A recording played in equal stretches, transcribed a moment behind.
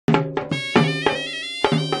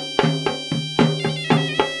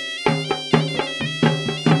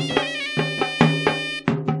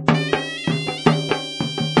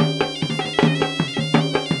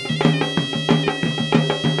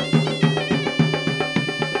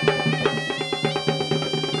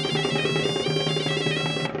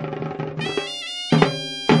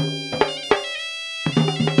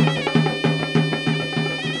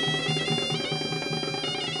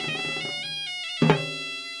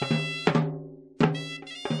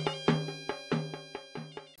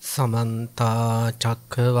समन्ता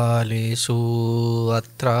चक्रवालेषु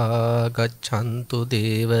अत्रा गच्छन्तु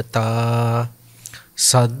देवता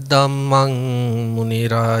सद्धम्मं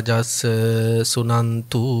मुनिराजस्य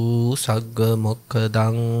सुनन्तु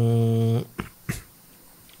सग्गमोक्खदं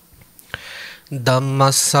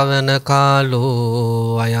धम्मස්සවන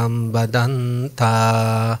කාලෝ අයං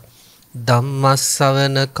බදන්තා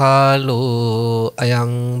ධම්මස්සවන කාලෝ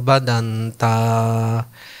අයං බදන්තා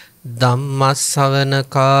ධම්මස්සවන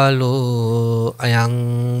කාලෝ අයං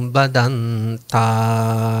බදන්තා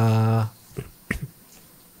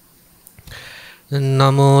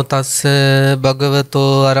නමෝ තස්ස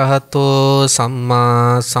භගවතෝ අරහතෝ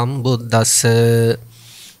සම්මා සම්බුද්දස්ස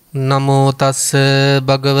නමෝ තස්ස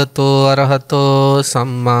භගවතෝ අරහතෝ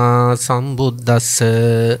සම්මා සම්බුද්දස්ස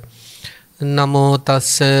නමෝ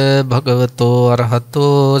තස්ස භගවතෝ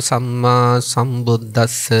අරහතෝ සම්මා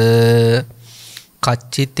සම්බුද්දස්ස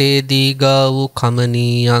කච්චිතේ දීගා වූ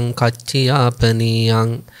කමනීයං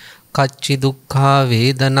කච්චියාපනීයං කච්චි දුක්ඛා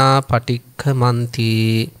වේදනා පටික්ඛමන්ති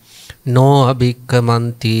නෝ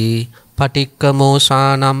අභික්ඛමන්ති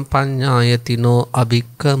පටික්ඛමෝසානම් පඤ්ඤායතිනෝ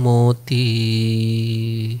අභික්ඛමෝති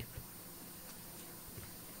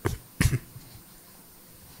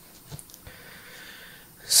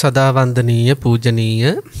සදා වන්දනීය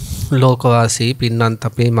පූජනීය ලෝකවාසී පින්වන්ත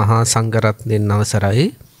අපේ මහා සංඝරත්නයන් අවසරයි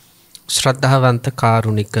ශ්‍රද්ධාවන්ත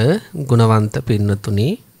කාරුණික ගුණවන්ත පින්වතුනි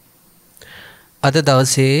අද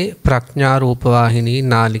දවසේ ප්‍රඥා රූපවාහිනී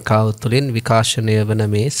නාලිකාව තුළින් විකාශනය වන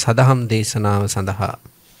මේ සදහම් දේශනාව සඳහා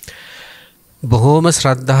බොහෝම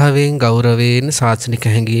ශ්‍රද්ධාවෙන් ගෞරවයෙන් ශාසනික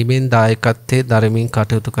හැඟීමෙන් දායකත්වයේ ධර්මයෙන්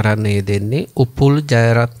කටයුතු කරන්න යෙදෙන්නේ උපුල්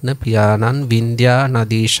ජයරත්න පියාණන් වින්ද්‍යා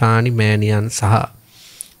නදීශානි මෑණියන් සහ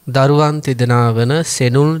දරුවන් තිදෙනා වන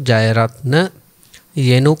සෙනුල් ජයරත්න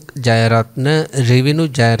යෙනුක් ජයරත්න රිවිනු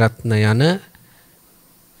ජයරත්න යන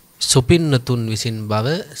සුපින්නතුන් විසින්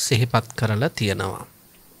බව සිහිපත් කරලා තියෙනවා.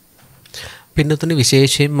 පින්නතුනි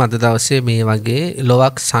විශේෂයෙන් අද දවසේ මේ වගේ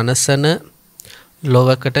ලොවක් සනසන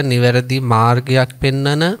ලොවකට නිවැරදි මාර්ගයක්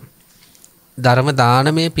පෙන්වන ධර්ම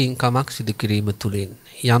දානමය පින්කමක් සිදු කිරීම තුළින්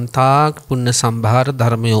යම්තාක් පුණ්‍ය සම්භාර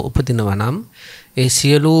ධර්මය උපදිනවා නම් ඒ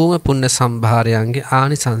සියලුම පුණ්‍ය සම්භාරයන්ගේ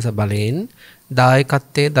ආනිසංස බලයෙන්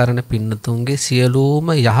දායකත්වයේ දරණ පින්නතුන්ගේ සියලුම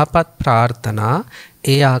යහපත් ප්‍රාර්ථනා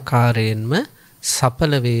ඒ ආකාරයෙන්ම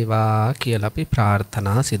සඵල වේවා කියලා අපි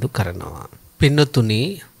ප්‍රාර්ථනා සිදු කරනවා. පින්නතුනි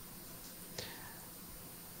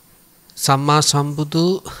සම්මා සම්බුදු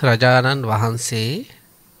රජාණන් වහන්සේ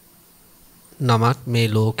නමක් මේ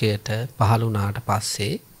ලෝකයට පහළ වුණාට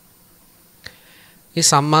පස්සේ ඒ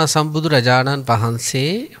සම්මා සම්බුදු රජාණන්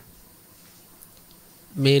වහන්සේ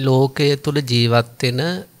මේ ලෝකයේ තුල ජීවත් වෙන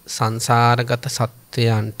සංසාරගත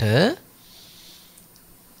සත්වයන්ට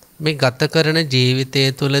මේ ගත කරන ජීවිතය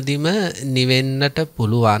තුළදීම නිවෙන්නට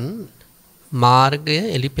පුළුවන් මාර්ගය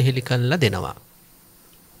එලිපෙහෙලි කරලා දෙනවා.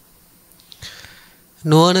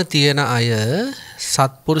 නුවණ තියෙන අය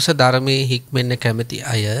සත්පුරුෂ ධර්මයේ හික්මෙන්න කැමති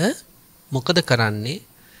අය මොකද කරන්නේ?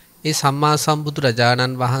 ඒ සම්මා සම්බුදු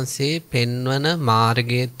රජාණන් වහන්සේ පෙන්වන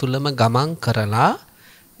මාර්ගය තුලම ගමන් කරලා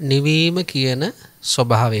නිවීම කියන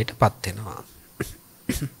ස්වභාවයටපත් වෙනවා.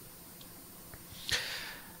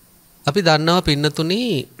 අපි දන්නවා පින්නතුනි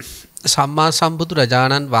සම්මා සම්බුදු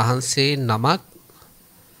රජාණන් වහන්සේ නමක්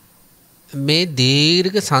මේ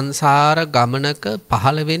දීර්ඝ සංසාර ගමනක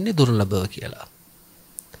පහළ වෙන්නේ දුර්ලභව කියලා.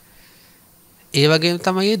 ඒ වගේම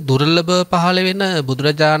තමයි දුර්ලභව පහළ වෙන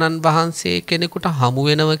බුදුරජාණන් වහන්සේ කෙනෙකුට හමු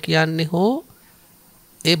වෙනව කියන්නේ හෝ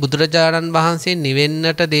ඒ බුදුරජාණන් වහන්සේ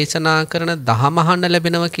නිවෙන්නට දේශනා කරන දහම අහන්න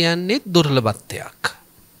ලැබෙනව කියන්නේ දුර්ලභත්වයක්.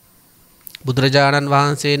 බුදුරජාණන්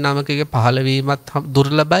වහන්සේ නමකගේ පහළවීමත්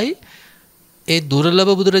දුර්ලභයි. ඒ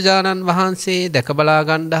දුර්ලභ බුදුරජාණන් වහන්සේ දැක බලා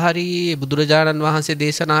ගන්න හරි බුදුරජාණන් වහන්සේ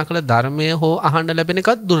දේශනා කළ ධර්මය හෝ අහන්න ලැබෙන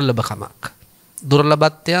එකත් දුර්ලභකමක්.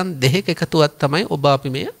 දුර්ලභත්වයන් දෙකක එකතුවක් තමයි ඔබ අපි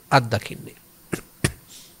මේ අත්දකින්නේ.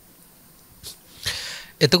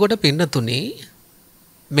 එතකොට පින්නතුනි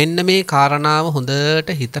මෙන්න මේ කාරණාව හොඳට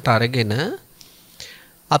හිතට අරගෙන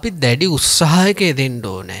අපි දැඩි උත්සාහයක යෙදෙන්න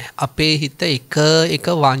ඕනේ. අපේ හිත එක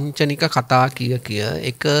වංචනික කතා කිය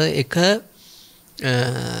එක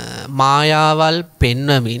මායාවල්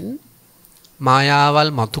පෙන්වමින් මායාවල්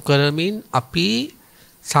මතු කරමින් අපි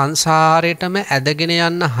සංසාරයටම ඇදගෙන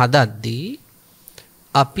යන්න හදද්දී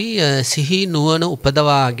අපි සිහි නුවණ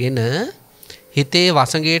උපදවාගෙන හිතේ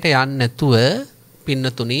වසඟයට යන්නේ නැතුව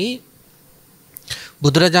පින්නතුනි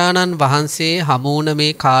බුදුරජාණන් වහන්සේ හමුවන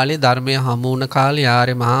මේ කාලේ ධර්මය හමුවන කාලේ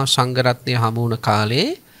ආර්ය මහා සංඝරත්නය හමුවන කාලේ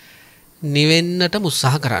නිවෙන්නට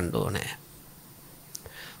උත්සාහ කරන්න ඕනේ.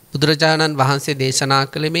 බුදුරජාණන් වහන්සේ දේශනා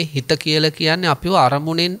කළේ මේ හිත කියලා කියන්නේ අපිව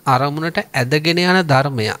අරමුණෙන් අරමුණට ඇදගෙන යන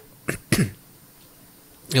ධර්මයක්.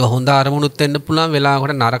 ඒවා හොඳ අරමුණුත් වෙන්න පුළුවන්,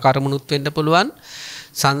 වෙලාවකට නරක අරමුණුත් වෙන්න පුළුවන්.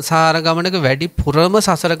 සංසාර ගමනක වැඩි පුරම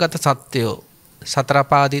සසරගත සත්‍යෝ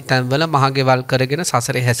සතරපාදී තැන්වල මහගෙවල් කරගෙන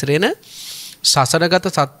සසරේ හැසිරෙන සසරගත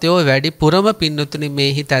සත්‍යෝ වැඩි පුරම පින්නතුනි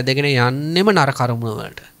මේ හිත ඇදගෙන යන්නෙම නරක අරමුණ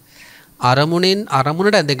වලට. අරමුණෙන්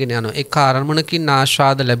අරමුණට ඇදගෙන යනවා. එක අරමුණකින්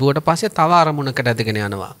ආස්වාද ලැබුවට පස්සේ තව අරමුණකට ඇදගෙන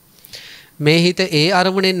යනවා. මේ හිත ඒ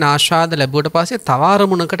අරමුණෙන් ආස්වාද ලැබුවට පස්සේ තව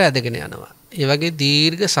අරමුණකට ඇදගෙන යනවා. ඒ වගේ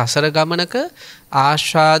දීර්ඝ සසර ගමනක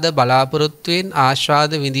ආස්වාද බලාපොරොත්තුවෙන්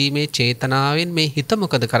ආස්වාද විඳීමේ චේතනාවෙන් මේ හිත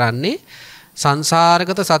මොකද කරන්නේ?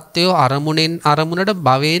 සංසාරගත සත්‍යෝ අරමුණෙන් අරමුණට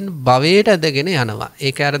භවෙන් භවයට ඇදගෙන යනවා.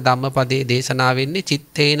 ඒක අර ධම්මපදයේ දේශනා වෙන්නේ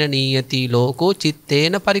චිත්තේන නීයති ලෝකෝ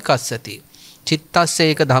චිත්තේන පරිකස්සති. චිත්තස්ස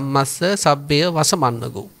ඒක ධම්මස්ස සබ්බය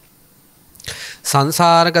වසමන්නගෝ.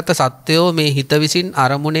 සංසාරගත සත්‍යෝ මේ හිත විසින්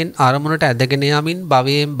අරමුණෙන් අරමුණට ඇදගෙන යමින්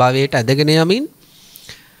භවයෙන් භවයට ඇදගෙන යමින්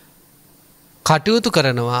කටයුතු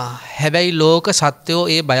කරනවා. හැබැයි ලෝක සත්‍යෝ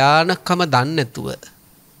ඒ භයානකම දන්නේ නැතුව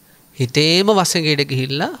හිතේම වසඟයට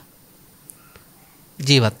ගිහිල්ලා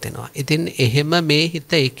ජීවත් වෙනවා. ඉතින් එහෙම මේ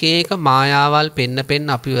හිත එක එක මායාවල් පෙන්න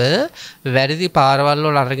අපිව වැරදි පාරවල්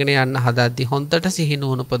වල අරගෙන යන්න හදද්දි හොන්දට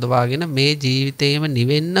සිහිනුවන උපදවාගෙන මේ ජීවිතේම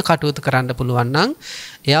නිවෙන්න කටයුතු කරන්න පුළුවන් නම්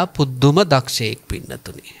එයා පුදුම දක්ෂයෙක්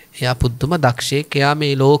පින්නතුනි. එයා පුදුම දක්ෂයෙක්. එයා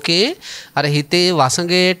මේ ලෝකේ අර හිතේ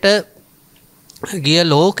වසඟයට ගිය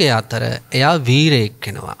ලෝකයේ අතර එයා වීරයෙක්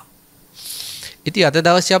වෙනවා. ඉතින් අද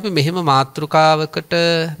දවසේ අපි මෙහෙම මාතෘකාවකට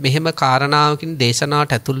මෙහෙම කාරණාවකින්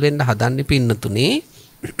දේශනාවට ඇතුල් වෙන්න හදන්නේ පින්නතුනේ.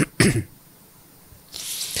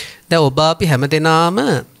 දැන් ඔබ අපි හැමදෙනාම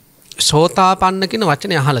සෝතාපන්න කියන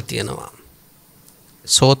වචනේ අහලා තියෙනවා.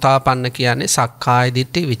 සෝතාපන්න කියන්නේ සක්කාය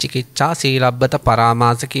දිට්ඨි විචිකිච්ඡා සීලබ්බත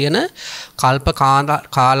පරාමාස කියන කල්ප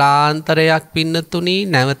කාලාන්තරයක් පින්නතුනි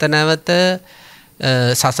නැවත නැවත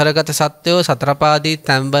සසරගත සත්‍යෝ සතරපාදී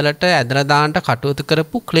තැන්වලට ඇදලා දාන්න කටයුතු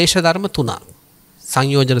කරපු ක්ලේශ ධර්ම තුනක්.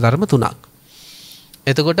 සංයෝජන ධර්ම තුනක්.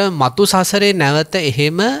 එතකොට මතු සසරේ නැවත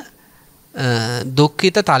එහෙම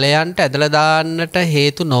දුක්ඛිත තලයන්ට ඇදලා දාන්නට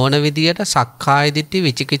හේතු නොවන විදියට සක්කාය දිට්ඨි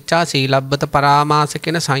විචිකිච්ඡා සීලබ්බත පරාමාස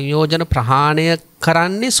කියන සංයෝජන ප්‍රහාණය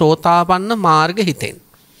කරන්නේ සෝතාපන්න මාර්ග හිතෙන්.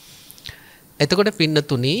 එතකොට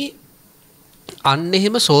පින්නතුනි අන්න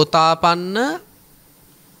එහෙම සෝතාපන්න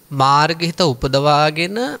මාර්ග හිත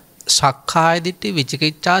උපදවාගෙන සක්කාය දිට්ඨි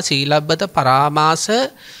විචිකිච්ඡා සීලබ්බත පරාමාස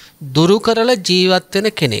දුරු කරලා ජීවත්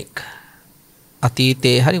වෙන කෙනෙක්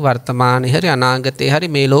අතීතේ හරි වර්තමානයේ හරි අනාගතේ හරි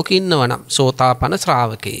මේ ලෝකේ ඉන්නවනම් සෝතාපන්න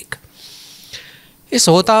ශ්‍රාවකෙක්. ඒ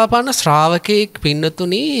සෝතාපන්න ශ්‍රාවකෙක්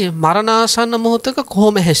පින්නතුනි මරණාසන්න මොහොතක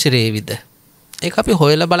කොහොම හැසිරේවිද? ඒක අපි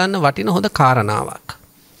හොයලා බලන්න වටින හොඳ කාරණාවක්.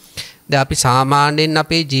 දැන් අපි සාමාන්‍යයෙන්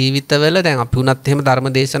අපේ ජීවිතවල දැන් අපි උනත් එහෙම ධර්ම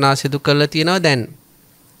දේශනා සිදු කරලා තියෙනවා. දැන්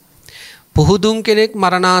පුහුදුන් කෙනෙක්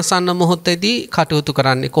මරණාසන්න මොහොතේදී කටයුතු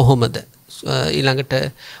කරන්නේ කොහොමද? ඊළඟට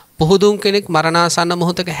පුහුදුන් කෙනෙක් මරණාසන්න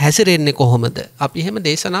මොහොතක හැසිරෙන්නේ කොහොමද? අපි එහෙම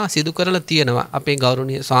දේශනා සිදු කරලා තියෙනවා. අපේ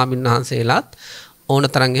ගෞරවනීය ස්වාමීන් වහන්සේලාත්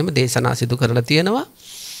ඕනතරම් එහෙම දේශනා සිදු කරලා තියෙනවා.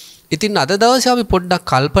 ඉතින් අද දවසේ අපි පොඩ්ඩක්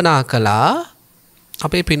කල්පනා කළා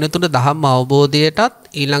අපේ පින්නතුන ධම්ම අවබෝධයටත්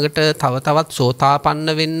ඊළඟට තව තවත් සෝතාපන්න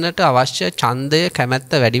වෙන්නට අවශ්‍ය ඡන්දය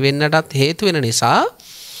කැමැත්ත වැඩි වෙන්නටත් හේතු වෙන නිසා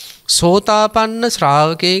සෝතාපන්න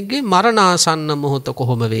ශ්‍රාවකයෙක්ගේ මරණාසන්න මොහොත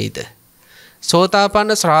කොහොම වෙයිද?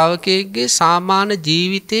 සෝතාපන්න ශ්‍රාවකයෙක්ගේ සාමාන්‍ය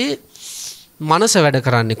ජීවිතයේ මනස වැඩ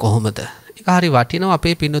කරන්නේ කොහොමද? ඒක හරි වටිනවා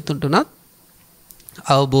අපේ පින්නතුන්ට උනත්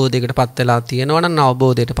අවබෝධයකටපත් වෙලා තියෙනවා නම්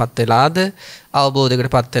අවබෝධයටපත් වෙලාද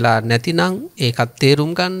අවබෝධයකටපත් වෙලා නැතිනම් ඒකත්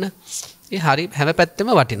තේරුම් ගන්න. ඒ හරි හැම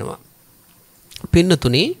පැත්තෙම වටිනවා.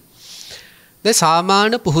 පින්නතුනි දැන්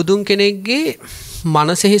සාමාන්‍ය පුහුදුන් කෙනෙක්ගේ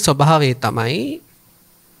මනසෙහි ස්වභාවය තමයි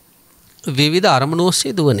විවිධ අරමුණු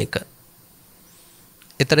ඔස්සේ දුවන එක.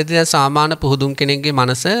 එතරම්දී දැන් සාමාන්‍ය පුහුදුන් කෙනෙක්ගේ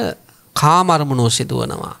මනස කාම අරමුණු ඔස්සේ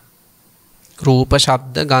දුවනවා. රූප,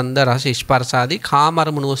 ශබ්ද, ගන්ධ, රස, ස්පර්ශ ආදී කාම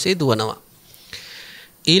අරමුණු ඔස්සේ දුවනවා.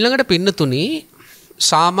 ඊළඟට පින්නතුනි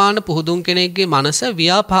සාමාන්‍ය පුහුදුන් කෙනෙක්ගේ මනස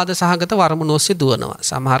ව්‍යාපාද සහගත අරමුණු ඔස්සේ දුවනවා.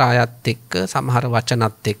 සමහර අයත් එක්ක, සමහර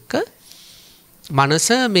වචනත් එක්ක මනස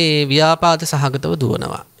මේ ව්‍යාපාද සහගතව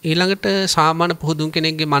දුවනවා. ඊළඟට සාමාන්‍ය පුහුදුන්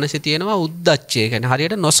කෙනෙක්ගේ මනසේ තියෙනවා උද්දච්චය, කියන්නේ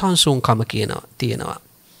හරියට නොසන්සුන්කම තියෙනවා.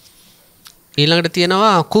 ඊළඟට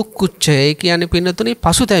තියෙනවා කුක්කුච්චය, ඒ කියන්නේ පින්නතුනේ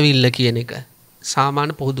පසුතැවිල්ල කියන එක.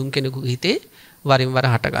 සාමාන්‍ය පුහුදුන් කෙනෙකුගේ හිතේ වරින් වර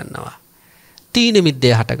හට ගන්නවා. තීන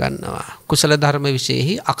මිද්දේ හට ගන්නවා. කුසල ධර්ම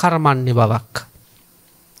විශේෂෙහි අකර්මණ්‍ය බවක්,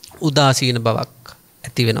 උදාසීන බවක්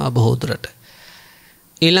ඇති වෙනවා බොහෝ දුරට.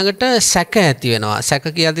 ඊළඟට සැක ඇති වෙනවා. සැක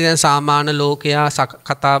කියද්දී දැන් සාමාන්‍ය ලෝකයා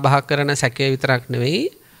කතා බහ කරන සැකය විතරක්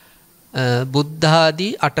නෙවෙයි, බුද්ධ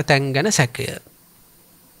ආදී අටතැන් ගැන සැකය.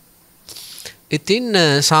 ඉතින්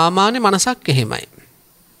සාමාන්‍ය මනසක් එහෙමයි.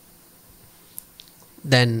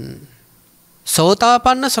 දැන්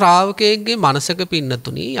සෝතාපන්න ශ්‍රාවකයෙක්ගේ මනසක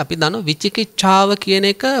පින්නතුනි අපි දන්න විචිකිච්ඡාව කියන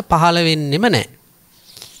එක පහළ වෙන්නෙම නැහැ.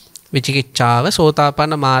 විචිකිච්ඡාව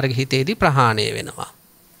සෝතාපන්න මාර්ග හිතේදී ප්‍රහාණය වෙනවා.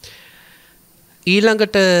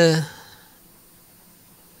 ඊළඟට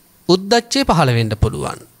උද්දච්චය පහළ වෙන්න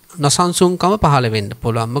පුළුවන්. නොසන්සුන්කම පහළ වෙන්න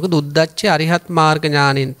පුළුවන්. මොකද උද්දච්චය අරිහත් මාර්ග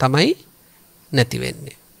ඥාණයෙන් තමයි නැති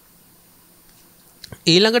වෙන්නේ.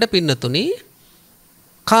 ඊළඟට පින්නතුනි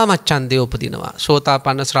කාමච්ඡන්දය උපදිනවා.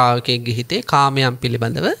 සෝතාපන්න ශ්‍රාවකයෙක්ගේ හිතේ කාමයන්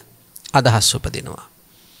පිළිබඳව අදහස් උපදිනවා.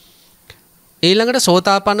 ඊළඟට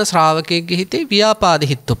සෝතාපන්න ශ්‍රාවකයෙක්ගේ හිතේ ව්‍යාපාද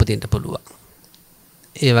හිත් උපදින්න පුළුවන්.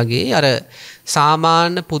 ඒ වගේ අර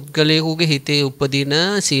සාමාන්‍ය පුද්ගලයෙකුගේ හිතේ උපදින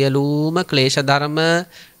සියලුම ක්ලේශ ධර්ම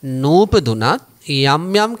නූපදුනත් යම්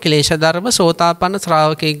යම් ක්ලේශ ධර්ම සෝතාපන්න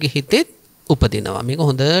ශ්‍රාවකයෙක්ගේ හිතේ උපදිනවා. මේක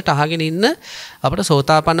හොඳට අහගෙන ඉන්න අපිට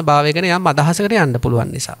සෝතාපන්න භාවය ගැන යම් අදහසකට යන්න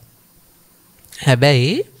පුළුවන් නිසා.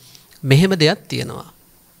 හැබැයි මෙහෙම දෙයක් තියෙනවා.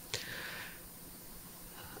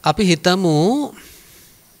 අපි හිතමු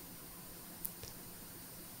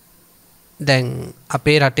දැන්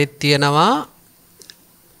අපේ රටේ තියෙනවා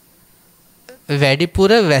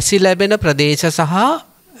වැඩිපුර වැසි ලැබෙන ප්‍රදේශ සහ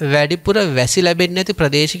වැඩිපුර වැසි ලැබෙන්නේ නැති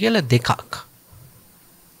ප්‍රදේශ කියලා දෙකක්.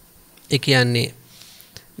 ඒ කියන්නේ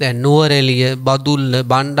දැන් නුවරඑළිය, බදුල්ල,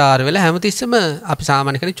 බණ්ඩාරවල හැමතිස්සෙම අපි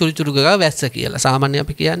සාමාන්‍ය කෙනෙක් චුරු චුරු ගා වැස්ස කියලා. සාමාන්‍ය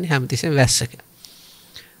අපි කියන්නේ හැමතිස්සෙම වැස්ස කියලා.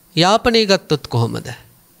 යාපනයේ ගත්තොත් කොහොමද?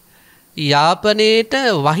 යාපනයේට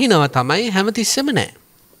වහිනව තමයි හැමතිස්සෙම නැහැ.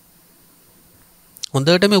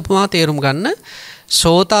 හොඳට මේ උපමා තේරුම් ගන්න.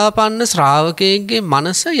 සෝතාපන්න ශ්‍රාවකයෙක්ගේ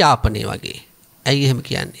මනස යාපනයේ වගේ. ඇයි එහෙම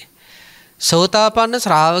කියන්නේ? සෝතාපන්න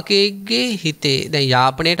ශ්‍රාවකයෙක්ගේ හිතේ දැන්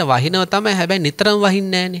යාපනයේට වහිනව තමයි, හැබැයි නිතරම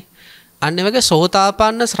වහින්නේ නැහනේ. අන්න ඒ වගේ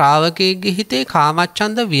සෝතාපන්න ශ්‍රාවකයෙක්ගේ හිතේ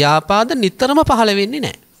කාමච්ඡන්ද ව්‍යාපාද නිතරම පහළ වෙන්නේ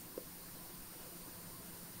නැහැ.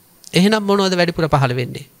 එහෙනම් මොනවද වැඩිපුර පහළ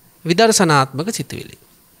වෙන්නේ? විදර්ශනාත්මක සිතුවිලි.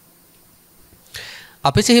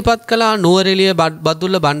 අපි සිහිපත් කළා නුවරඑළිය,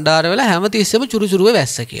 බදුල්ල, බණ්ඩාරවල හැමතිස්සෙම චුරුචුරුව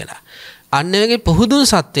වැස්ස කියලා. අන්න ඒ වගේ පුහුදුන්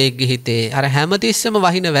සත්වයෙක්ගේ හිතේ අර හැමතිස්සෙම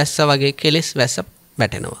වහින වැස්ස වගේ කෙලෙස් වැස්ස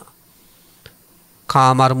වැටෙනවා.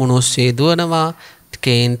 කාමර්මුණු ඔස්සේ දුවනවා,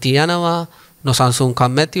 කේන්ති යනවා,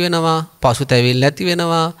 නොසන්සුන්කම් ඇති වෙනවා, පසුතැවිල්ල ඇති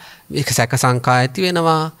වෙනවා, සැක සංකා ඇති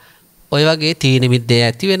වෙනවා, ඔය වගේ තීන මිද්දේ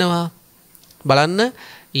ඇති වෙනවා. බලන්න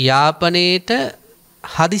යාපනයේට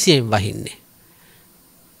හදිසියෙන් වහින්නේ.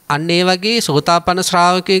 අන්න ඒ වගේ සෝතාපන්න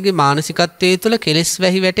ශ්‍රාවකයෙක්ගේ මානසිකත්වයේ තුළ කෙලෙස්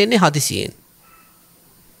වැහි වැටෙන්නේ හදිසියෙන්.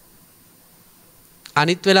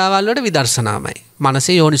 අනිත් වෙලාවල් වලට විදර්ශනාමයි.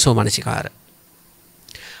 මනසේ යෝනිසෝ මනසිකාර.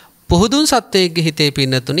 පුහුදුන් සත්වයෙක්ගේ හිතේ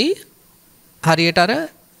පින්නතුනි හරියට අර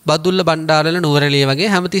බදුල්ල, බණ්ඩාරවල, නුවරඑළිය වගේ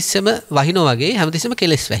හැමතිස්සෙම වහිනෝ වගේ හැමතිස්සෙම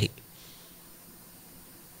කෙලෙස් වැහි.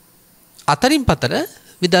 අතරින් පතර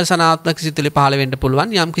විදර්ශනාත්මක සිතුවිලි පහළ වෙන්න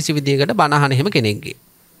පුළුවන් යම් කිසි විදියකට බණ අහන එහෙම කෙනෙක්ගේ.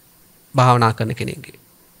 භාවනා කරන කෙනෙක්ගේ.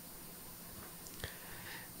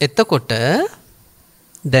 එතකොට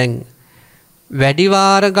දැන් වැඩි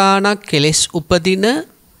වාර ගාණක් කෙලෙස් උපදින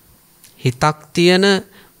හිතක් තියෙන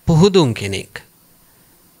පුහුදුන් කෙනෙක්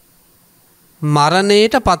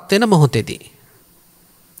මරණයට පත් වෙන මොහොතේදී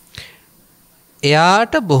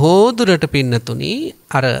එයාට බොහෝ දුරට පින්නතුනි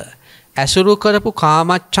අර ඇසුරු කරපු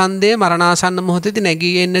කාමච්ඡන්දේ මරණාසන්න මොහොතේදී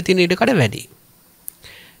නැගී එන්න තියෙන ඉඩකඩ වැඩි.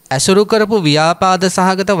 ඇසුරු කරපු ව්‍යාපාද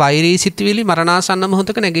සහගත වෛරී සිතුවිලි මරණාසන්න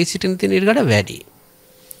මොහොතක නැගී සිටින තියෙන ඉඩකඩ වැඩි.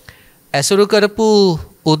 ඇසුරු කරපු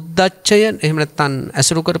උද්දච්චය, එහෙම නැත්නම්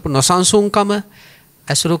ඇසුරු කරපු නොසන්සුන්කම,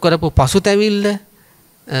 ඇසුරු කරපු පසුතැවිල්ල,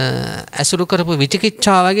 ඇසුරු කරපු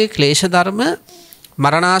විචිකිච්ඡා වගේ ක්ලේශ ධර්ම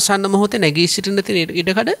මරණාසන්න මොහොතේ නැගී සිටින තියෙන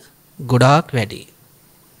ඉඩකඩ ගොඩාක් වැඩි.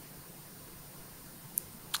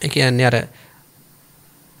 ඒ කියන්නේ අර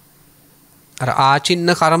ආචින්න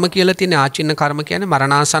කර්ම කියලා තියෙන ආචින්න කර්ම කියන්නේ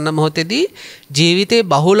මරණාසන්න මොහොතේදී ජීවිතේ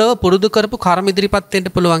බහුලව පුරුදු කරපු කර්ම ඉදිරිපත්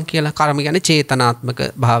වෙන්න පුළුවන් කියලා. කර්ම කියන්නේ චේතනාත්මක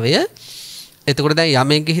භාවය. එතකොට දැන්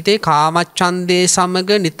යමෙක්ගේ හිතේ කාමච්ඡන්දේ සමග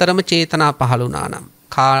නිතරම චේතනා පහළ වුණා නම්,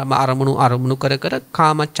 කාම අරමුණු කර කර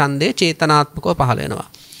කාමච්ඡන්දේ චේතනාත්මකව පහළ වෙනවා.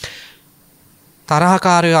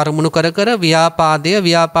 තරහකාරය අරමුණු කර කර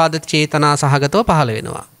ව්‍යාපාද චේතනා සහගතව පහළ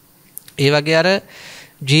වෙනවා. ඒ වගේ අර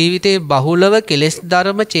ජීවිතේ බහුලව කෙලෙස්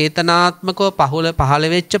ධර්ම චේතනාත්මකව පහළ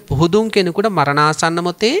වෙච්ච පුහුදුන් කෙනෙකුට මරණාසන්න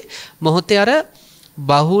මොහොතේ අර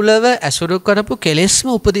බහුලව ඇසුරු කරපු කෙලෙස්ම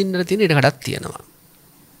උපදින්න තියෙන ඉඩකඩක් තියෙනවා.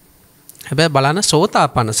 හැබැයි බලන්න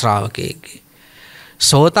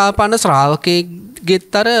සෝතාපන්න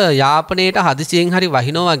ශ්‍රාවකයෙක්ගෙත් අර යාපනයේට හදිසියෙන් හරි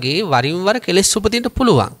වහිනෝ වගේ වරින් වර කෙලෙස් උපදින්න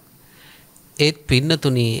පුළුවන්. ඒත්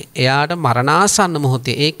පින්නතුනි එයාට මරණාසන්න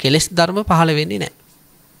මොහොතේ ඒ කෙලෙස් ධර්ම පහළ වෙන්නේ නැහැ.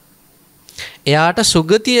 එයාට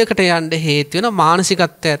සුගතියකට යන්න හේතු වෙන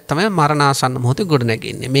මානසිකත්වයක් තමයි මරණාසන්න මොහොතේ ගොඩ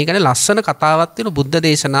නැගෙන්නේ. මේකනේ ලස්සන කතාවක් තියෙන බුද්ධ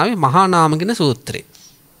දේශනාවේ මහා නාම කියන සූත්‍රය.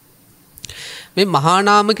 මේ මහා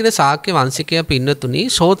නාම කියන ශාක්‍ය වංශිකයා පින්නතුනි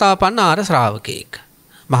සෝතාපන්න ආර්ය ශ්‍රාවකයෙක්.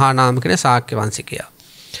 මහා නාම කියන ශාක්‍ය වංශිකයා.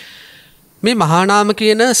 මේ මහා නාම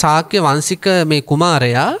කියන ශාක්‍ය වංශික මේ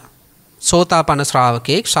කුමාරයා සෝතාපන්න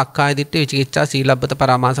ශ්‍රාවකයෙක්, සක්කාය දිට්ඨි විචිකිච්ඡා සීලබ්බත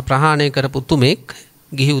පරාමාස ප්‍රහාණය කරපු තුමෙක්,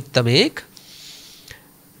 ගිහි උත්තමයෙක්.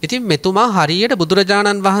 ඉතින් මෙතුමා හරියට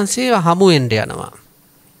බුදුරජාණන් වහන්සේ හමු වෙන්න යනවා.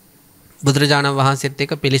 බුදුරජාණන් වහන්සේත්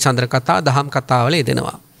එක්ක පිළිසඳර කතා, දහම් කතාවල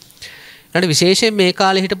යෙදෙනවා. ඊට විශේෂයෙන් මේ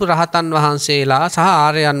කාලේ හිටපු රහතන් වහන්සේලා සහ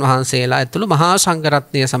ආර්යයන් වහන්සේලා ඇතුළු මහා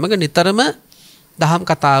සංඝරත්නය සමග නිතරම දහම්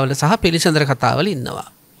කතාවල සහ පිළිසඳර කතාවල ඉන්නවා.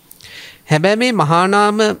 හැබැයි මේ මහා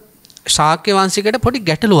නාම ශාක්‍ය වංශිකයට පොඩි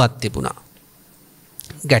ගැටලුවක් තිබුණා.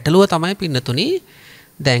 ගැටලුව තමයි පින්නතුනි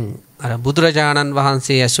දැන් අර බුදුරජාණන්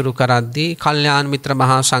වහන්සේ ඇසුරු කරද්දී, කල්යාණ මිත්‍ර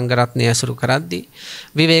මහා සංඝරත්නය ඇසුරු කරද්දී,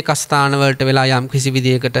 විවේක ස්ථාන වලට වෙලා යම් කිසි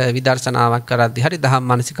විදියකට විදර්ශනාවක් කරද්දී, හරි දහම්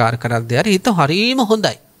මනසිකාර කරද්දී, හරි හිත හරීම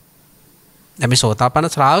හොඳයි. දැන් මේ සෝතාපන්න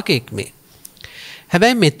ශ්‍රාවකෙක් මේ.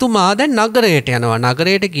 හැබැයි මෙතුමා දැන් නගරයට යනවා.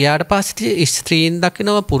 නගරයට ගියාට පස්සේ ස්ත්‍රීන්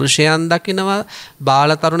දකිනවා, පුරුෂයන් දකිනවා,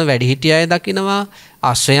 බාල තරුණ වැඩිහිටි අය දකිනවා,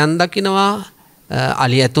 අශ්වයන් දකිනවා,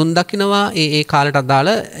 අලි ඇතුන් දකිනවා. ඒ කාලයට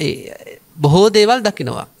අදාළ බොහෝ දේවල්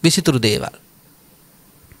දකිනවා, විසිතුරු දේවල්.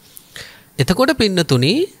 එතකොට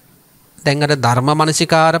පින්නතුනි දැන් අර ධර්ම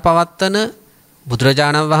මනසිකාර පවත්තන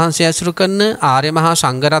බුදුරජාණන් වහන්සේ ඇසුරු කරන ආර්ය මහා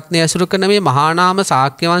සංඝරත්නය ඇසුරු කරන මේ මහා නාම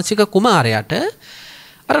ශාක්‍ය වංශික කුමාරයාට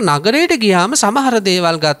අර නගරයට ගියාම සමහර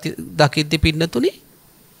දේවල් දකිද්දි පින්නතුනි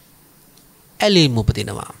ඇලීම්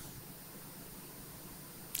උපදිනවා.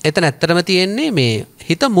 එතන ඇත්තටම තියෙන්නේ මේ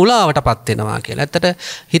හිත මුලාවටපත් වෙනවා කියලා. ඇත්තට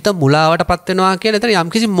හිත මුලාවටපත් වෙනවා කියලා එතන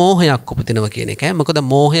යම්කිසි මෝහයක් උපදිනවා කියන එකයි. මොකද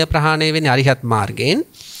මෝහය ප්‍රහාණය වෙන්නේ අරිහත් මාර්ගයෙන්.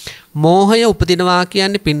 මෝහය උපදිනවා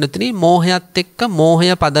කියන්නේ පින්නතුනි මෝහයත් එක්ක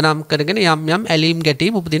මෝහය පදනම් කරගෙන යම් යම් ඇලීම්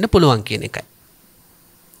ගැටීම් උපදින්න පුළුවන් කියන එකයි.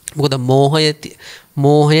 මොකද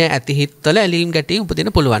මෝහය ඇති හිත්වල ඇලීම් ගැටීම්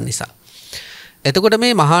උපදින්න පුළුවන් නිසා. එතකොට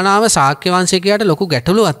මේ මහා නාම ශාක්‍ය වංශිකයාට ලොකු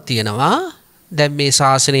ගැටලුවක් තියෙනවා. දැන් මේ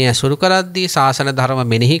ශාසනය ඇසුරු කරද්දී, ශාසන ධර්ම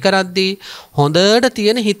මෙනෙහි කරද්දී හොඳට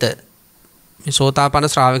තියෙන හිත, මේ සෝතාපන්න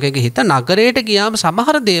ශ්‍රාවකයාගේ හිත නගරයට ගියාම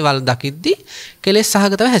සමහර දේවල් දකිද්දී කෙලෙස්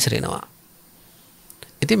සහගතව හැසිරෙනවා.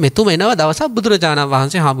 ඉතින් මෙතුම එනවා දවසක් බුදුරජාණන්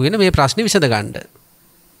වහන්සේ හමු වෙන මේ ප්‍රශ්නේ විසඳ ගන්න.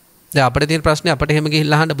 දැන් අපිට තියෙන ප්‍රශ්නේ අපිට එහෙම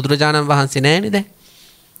ගිහිල්ලා අහන්න බුදුරජාණන් වහන්සේ නැහැනේ දැන්.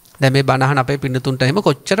 දැන් මේ බණහන අපේ පින්නතුන්ට එහෙම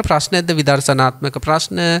කොච්චර ප්‍රශ්න නැද්ද? විදර්ශනාත්මක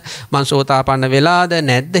ප්‍රශ්න, මං සෝතාපන්න වෙලාද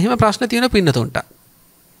නැද්ද? එහෙම ප්‍රශ්න තියෙන පින්නතුන්ට.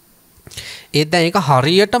 ඒත් දැන් ඒක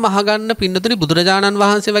හරියටම අහගන්න පින්නතුනි බුදුරජාණන්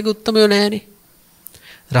වහන්සේ වගේ උත්තමයෝ නැහැනේ.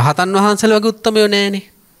 රහතන් වහන්සේලා වගේ උත්තමයෝ නැහැනේ.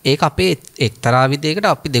 ඒක අපේ එක්තරා විදියකට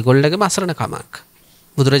අපි දෙගොල්ලගේම අසරණ කමක්.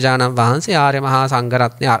 බුදුරජාණන් වහන්සේ ආර්ය මහා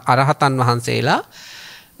සංඝරත්නය අරහතන් වහන්සේලා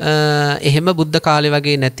එහෙම බුද්ධ කාලේ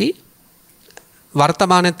වගේ නැති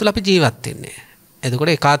වර්තමානයේ තුල අපි ජීවත් වෙන්නේ. එතකොට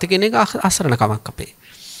ඒකාති කියන එක අසරණ කමක් අපේ.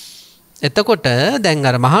 එතකොට දැන්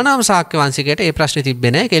අර මහා නාම ශාක්‍ය වංශිකයට ඒ ප්‍රශ්නේ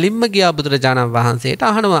තිබ්බේ නැහැ. කෙලින්ම ගියා බුදුරජාණන් වහන්සේට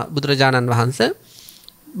අහනවා බුදුරජාණන් වහන්සේ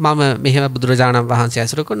මම මෙහෙම බුදුරජාණන් වහන්සේ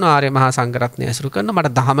ඇසුරු කරනවා, ආර්ය මහා සංඝරත්නය ඇසුරු කරනවා.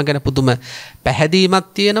 මට ධහම ගැන පුදුම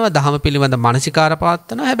පැහැදීමක් තියෙනවා. ධහම පිළිබඳ මානසිකාර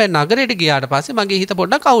පවත්වනවා. හැබැයි නගරයට ගියාට පස්සේ මගේ හිත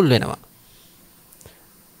පොඩ්ඩක් අවුල් වෙනවා.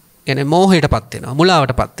 එනේ මෝහයටපත් වෙනවා,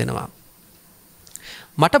 මුලාවටපත් වෙනවා.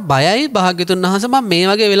 මට බයයි භාග්‍යතුන් වහන්සේ මම මේ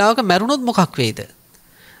වගේ වෙලාවක මැරුණොත් මොකක් වෙයිද?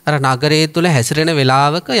 අර නගරයේ තුල හැසිරෙන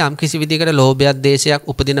වෙලාවක යම් කිසි විදිහකට ලෝභයක්, දේශයක්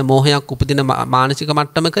උපදින, මෝහයක් උපදින මානසික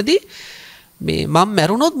මට්ටමකදී මේ මම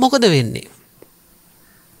මැරුණොත් මොකද වෙන්නේ?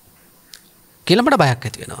 කියලා මට බයක්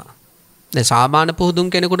ඇති වෙනවා. දැන් සාමාන්‍ය පුහුදුන්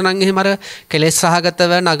කෙනෙකුට නම් එහෙම අර කෙලෙස්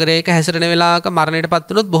සහගතව නගරයක හැසිරෙන වෙලාවක මරණයටපත්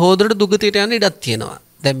වුණොත් බොහෝ දුරට දුගතියට යන්න ඉඩක් තියෙනවා.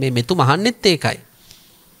 දැන් මේ මෙතුම අහන්නෙත් ඒකයි.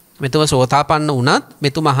 මෙතුම සෝතාපන්න වුණත්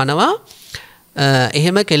මෙතුම අහනවා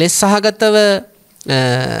එහෙම කෙලෙස් සහගතව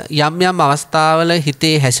යම් යම් අවස්ථාවල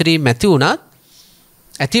හිතේ හැසිරීම ඇති වුණත්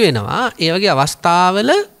ඇති වෙනවා. ඒ වගේ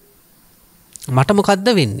අවස්ථාවල මට මොකද්ද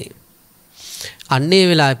වෙන්නේ? අන්නේ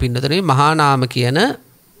වෙලාවේ පින්නතනේ මහා නාම කියන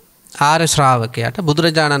ආර්ය ශ්‍රාවකයාට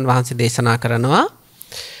බුදුරජාණන් වහන්සේ දේශනා කරනවා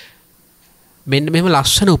මෙන්න මෙහෙම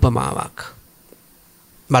ලස්සන උපමාවක්.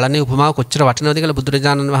 බලන්නේ උපමාව කොච්චර වටිනවද කියලා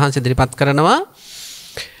බුදුරජාණන් වහන්සේ ඉදිරිපත් කරනවා.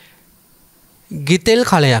 ගිතෙල්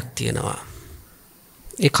කලයක් තියෙනවා.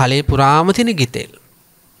 ඒ කලේ පුරාම තියෙන ගිතෙල්.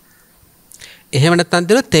 එහෙම නැත්නම්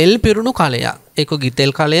තියෙන තෙල් පිරුණු කලයක්. ඒක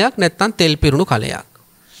ගිතෙල් කලයක් නැත්නම් තෙල් පිරුණු කලයක්.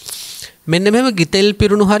 මෙන්න මෙහෙම ගිතෙල්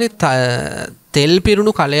පිරුණු හරි තෙල්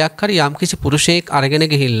පිරුණු කලයක් හරි යම්කිසි පුරුෂයෙක් අරගෙන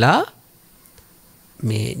ගිහිල්ලා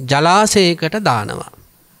මේ ජලාශයකට දානවා.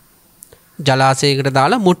 ජලාශයකට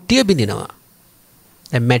දාලා මුට්ටිය බිඳිනවා.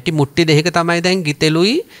 දැන් මැටි මුට්ටි දෙකක තමයි දැන්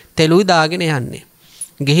ගිතෙලුයි තෙලුයි දාගෙන යන්නේ.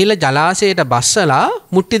 ගිහිල්ලා ජලාශයට බස්සලා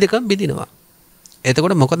මුට්ටි දෙකම බිඳිනවා.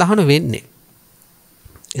 එතකොට මොකද අහන වෙන්නේ?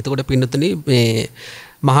 එතකොට පින්නතුනි මේ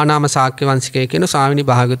මහා නාම ශාක්‍ය වංශිකය කියන ස්වාමිනී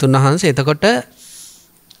භාග්‍යතුන් වහන්සේ එතකොට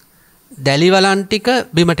දැලි වලන් ටික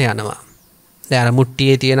බිමට යනවා. දැන් අර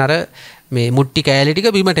මුට්ටියේ තියෙන අර මේ මුට්ටි කෑලි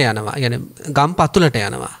ටික බිමට යනවා. يعني ගම් පතුලට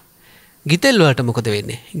යනවා. ගිතෙල් වලට මොකද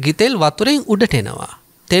වෙන්නේ? ගිතෙල් වතුරෙන් උඩට එනවා.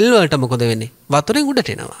 තෙල් වලට මොකද වෙන්නේ? වතුරෙන් උඩට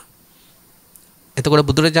එනවා. එතකොට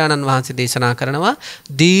බුදුරජාණන් වහන්සේ දේශනා කරනවා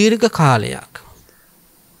දීර්ඝ කාලයක්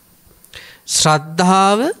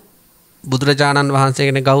ශ්‍රද්ධාව බුදුරජාණන් වහන්සේ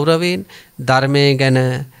ගැන ගෞරවයෙන්, ධර්මයේ ගැන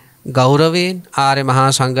ගෞරවයෙන්, ආර්ය මහා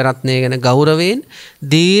සංඝරත්නය ගැන ගෞරවයෙන්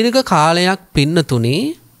දීර්ඝ කාලයක් පින්නතුණි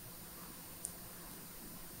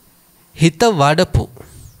හිත වඩපු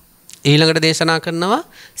ඊළඟට දේශනා කරනවා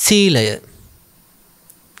සීලය.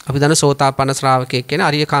 අපි දන්න සෝතාපන්න ශ්‍රාවකයෙක් කියන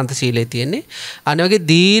අරියකාන්ත සීලය තියෙන්නේ. අනේ වගේ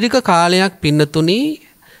දීර්ඝ කාලයක් පින්නතුණි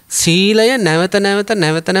සීලය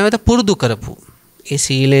නැවත පුරුදු කරපු. ඒ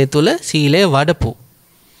සීලය තුල සීලය වඩපු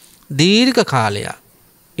දීර්ඝ කාලයක්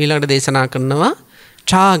ඊළඟට දේශනා කරනවා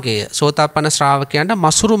ඡාගය. සෝතාපන්න ශ්‍රාවකයන්ට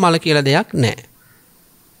මසුරු මල කියලා දෙයක් නැහැ.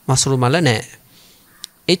 මසුරු මල නැහැ.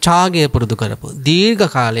 ඒ ඡාගය පුරුදු කරපු දීර්ඝ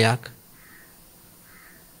කාලයක්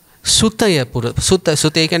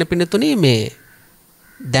සුතය කියන්නේ පින්නතුණි මේ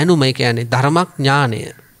දැනුම කියන්නේ ධර්මඥානය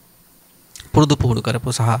පුරුදු පුහුණු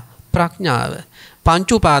කරපු සහ ප්‍රඥාව පංච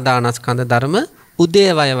උපාදානස්කන්ධ ධර්ම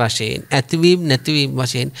උදේවය වශයෙන් ඇතිවීම නැතිවීම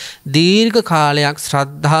වශයෙන් දීර්ඝ කාලයක්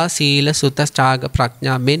ශ්‍රද්ධා සීල සුත ඡාග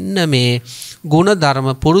ප්‍රඥා මෙන්න මේ ගුණ ධර්ම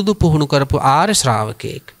පුරුදු පුහුණු කරපු ආර්ය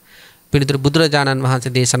ශ්‍රාවකෙක් පිළිතුරු බුදුරජාණන්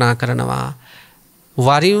වහන්සේ දේශනා කරනවා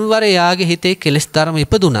වරින් වර යාගේ හිතේ කෙලෙස් ධර්ම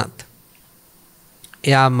ඉපදුනත්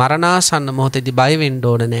එයා මරණාසන්න මොහොතේදී බය වෙන්න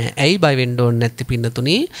ඕන නැහැ. ඇයි බය වෙන්න ඕන නැති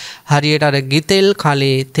පින්නතුණි? හරියට අර ගිතෙල්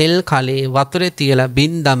කලේ තෙල් කලේ වතුරේ තියලා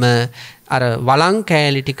බින්දම අර වලං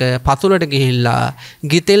කෑලි ටික පතුලට ගිහිල්ලා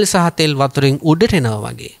ගිතෙල් සහ තෙල් වතුරෙන් උඩට එනවා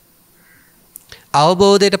වගේ.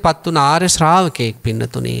 අවබෝධයටපත් වුණ ආර්ය ශ්‍රාවකයෙක්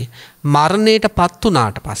පින්නතුණි මරණයටපත්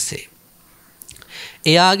වුණාට පස්සේ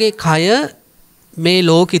එයාගේ කය මේ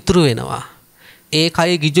ලෝක ඉතුරු වෙනවා. ඒ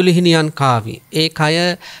කය ගිජුලිහිනියන් කාවි. ඒ කය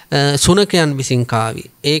සුනකයන් විසින් කාවි.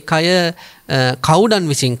 ඒ කය කවුඩන්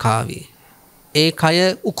විසින් කාවි. ඒ කය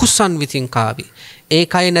උකුස්සන් විසින් කාවි. ඒ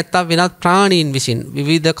කය නැත්තම් වෙනත් ප්‍රාණීන් විසින්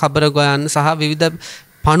විවිධ කබරගයන් සහ විවිධ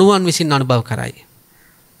පණුවන් විසින් අනුභව කරයි.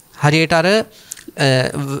 හරියට අර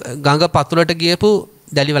ගඟ පතුලට ගියපු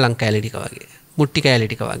දැලිවලං කෑලි ටික වගේ. මුට්ටි කෑලි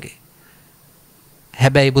ටික වගේ.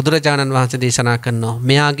 හැබැයි බුදුරජාණන් වහන්සේ දේශනා කරනවා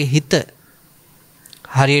මෙයාගේ හිත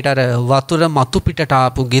හරියට අර වතුර මතු පිටට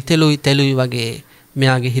ආපු ගෙතෙලුයි තෙලුයි වගේ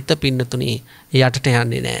මෙයාගේ හිත පින්නතුණි යටට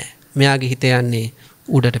යන්නේ නැහැ. මෙයාගේ හිත යන්නේ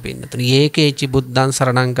උඩට පින්නතුණි. ඒකේචි බුද්ධං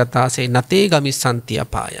සරණං ගතාසේ නතේ ගමිස්සන්ති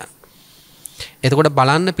අපායං. එතකොට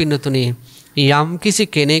බලන්න පින්නතුණි යම් කිසි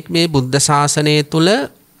කෙනෙක් මේ බුද්ධ ශාසනය තුල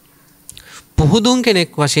පුහුදුන්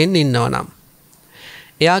කෙනෙක් වශයෙන් ඉන්නවා නම්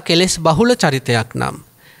එයා කෙලෙස් බහුල චරිතයක් නම්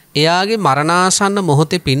එයාගේ මරණාසන්න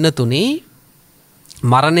මොහොතේ පින්නතුණි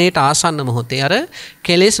මරණයට ආසන්න මොහොතේ අර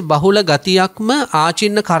කෙලෙස් බහුල ගතියක්ම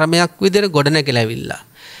ආචින්න කර්මයක් විදිහට ගොඩනැගිලා ඇවිල්ලා.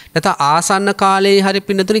 නැත්නම් ආසන්න කාලයේ හරි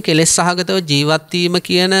පින්නතුනි කෙලෙස් සහගතව ජීවත් වීම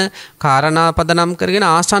කියන කාරණා පදනම් කරගෙන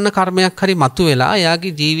ආසන්න කර්මයක් හරි මතුවෙලා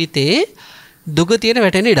එයාගේ ජීවිතේ දුගතියට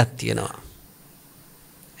වැටෙන ඉඩක් තියෙනවා.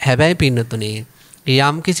 හැබැයි පින්නතුනි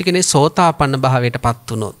යම් කිසි කෙනෙක් සෝතාපන්න භාවයටපත්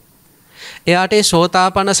වුණොත් එයාට ඒ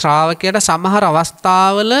සෝතාපන්න ශ්‍රාවකයාට සමහර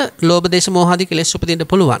අවස්ථාවල ලෝභ දේශ මොහ ආදී කෙලෙස් උපදින්න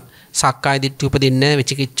පුළුවන්. සක්කාය දිට්ඨි උපදින්නේ නැහැ,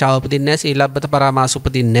 විචිකිච්ඡාව උපදින්නේ නැහැ, සීලබ්බත පරාමාස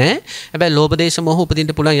උපදින්නේ නැහැ. හැබැයි ලෝභ දේශ මොහ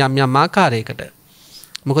උපදින්න පුළුවන් යම් ආකාරයකට.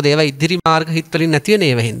 මොකද ඒවා ඉදිරි මාර්ග හිත් වලින් නැති වෙන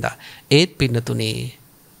ඒවා හින්දා. ඒත් පින්නතුනේ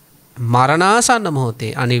මරණාසන්න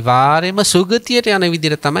මොහොතේ අනිවාර්යයෙන්ම සුගතියට යන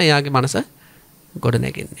විදිහට තමයි එයාගේ මනස ගොඩ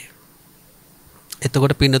නැගෙන්නේ.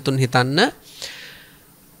 එතකොට පින්නතුන් හිතන්න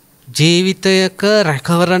ජීවිතයක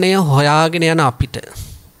රැකවරණය හොයාගෙන යන අපිට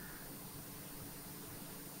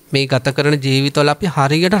මේ ගත කරන ජීවිතවල අපි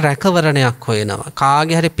හරියට රැකවරණයක් හොයනවා.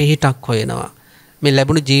 කාගේ හරි පිහිටක් හොයනවා. මේ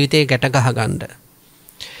ලැබුණු ජීවිතේ ගැට ගහ ගන්න.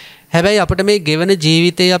 හැබැයි අපිට මේ ගෙවන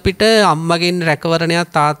ජීවිතේ අපිට අම්මගෙන් රැකවරණයක්,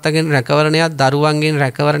 තාත්තගෙන් රැකවරණයක්, දරුවන්ගෙන්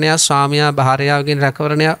රැකවරණයක්, ස්වාමියා භාර්යාවගෙන්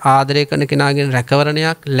රැකවරණයක්, ආදරය කරන කෙනාගෙන්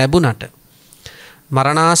රැකවරණයක් ලැබුණට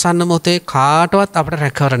මරණාසන්න මොහොතේ කාටවත් අපිට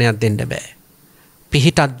රැකවරණයක් දෙන්න බෑ.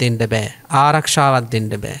 පිහිටක් දෙන්න බෑ. ආරක්ෂාවක් දෙන්න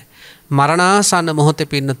බෑ. මරණාසන්න මොහොතේ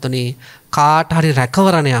පින්නතුනි කාට හරි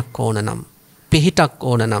රැකවරණයක් ඕන නම්, පිහිටක්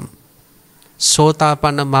ඕන නම්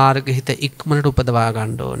සෝතාපන්න මාර්ග හිත ඉක්මනට උපදවා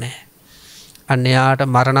ගන්න ඕනේ. අන්න යාට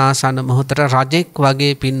මරණාසන්න මොහොතට රජෙක්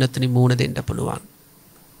වගේ පින්නතුනි මූණ දෙන්න පුළුවන්.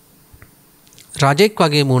 රජෙක්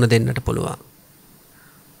වගේ මූණ දෙන්නට පුළුවන්.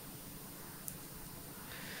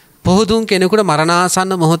 පොහුදුන් කෙනෙකුට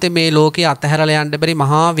මරණාසන්න මොහොතේ මේ ලෝකේ අතහැරලා යන්න බැරි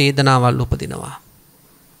මහා වේදනාවල් උපදිනවා.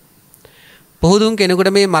 පොහුදුන් කෙනෙකුට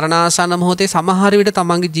මේ මරණාසන්න මොහොතේ සමහර විට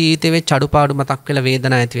තමන්ගේ ජීවිතේ වෙච්ච අඩුපාඩු මතක් වෙලා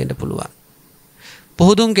වේදනාව ඇති වෙන්න පුළුවන්.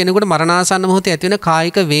 පොහුදුන් කෙනෙකුට මරණාසන්න මොහොතේ ඇති වෙන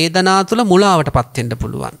කායික වේදනා තුළ මුලාවටපත් වෙන්න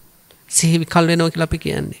පුළුවන්. සිහි විකල් වෙනවා කියලා අපි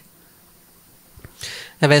කියන්නේ.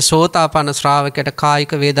 හැබැයි සෝතාපන්න ශ්‍රාවකයට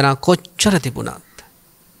කායික වේදනා කොච්චර තිබුණත්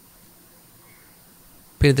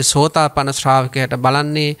පිළිද සෝතාපන්න ශ්‍රාවකයට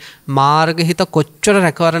බලන්නේ මාර්ගහිත කොච්චර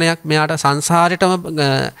රැකවරණයක් මෙයාට සංසාරෙටම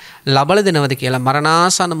ලබලා දෙනවද කියලා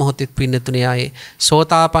මරණාසන්න මොහොතේ පින්නතුණේ ආයේ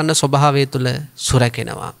සෝතාපන්න ස්වභාවය තුල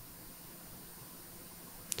සුරැකෙනවා.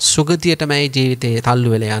 සුගතියටමයි ජීවිතේ තල්ලු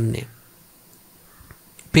වෙලා යන්නේ.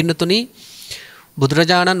 පින්නතුණි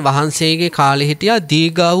බුදුරජාණන් වහන්සේගේ කාලේ හිටියා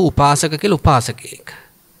දීගාව උපාසක කියලා උපාසකයෙක්.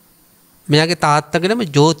 මෙයාගේ තාත්තගේ නම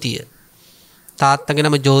ජෝතිය. තාත්තගේ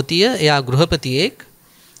නම ජෝතිය. එයා ගෘහපතියෙක්.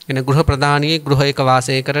 එන ගෘහ ප්‍රධානියෙක් ගෘහයක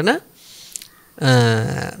වාසය කරන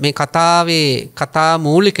මේ කතාවේ කතා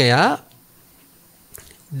මූලිකයා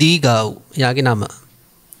දීගාව. එයාගේ නම.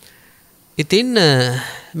 ඉතින්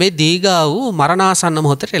මේ දීගාව මරණාසන්න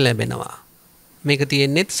මොහොතට ලැබෙනවා. මේක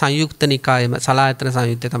තියෙන්නේ සංයුක්ත නිකායේම සලායතන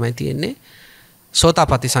සංයුත්තේ තමයි තියෙන්නේ.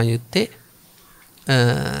 සෝතාපට්ටි සංයුත්තේ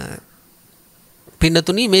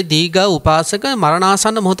පින්නතුණි මේ දීගා උපාසක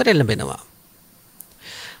මරණාසන්න මොහොතට එළඹෙනවා.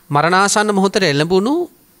 මරණාසන්න මොහොතට එළඹුණු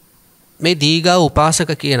මේ දීගා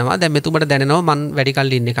උපාසක කියනවා දැන් මෙතුමට දැනෙනවා මං වැඩි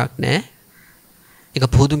කල් ඉන්න එකක් නෑ. ඒක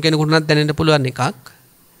පුදුම කෙනෙකුට නම් දැනෙන්න පුළුවන් එකක්.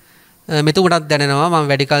 මෙතුමටත් දැනෙනවා මම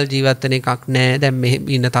වැඩි කල් ජීවත් වෙන එකක් නෑ දැන් මේ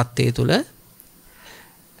ඉන්න තත්ත්වයේ තුල.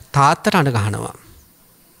 තාත්තට අඬ ගහනවා.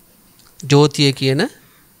 ජෝතිය කියන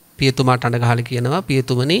පියතුමාට අඬ ගහලා කියනවා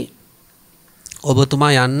පියතුමනි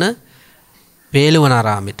ඔබතුමා යන්න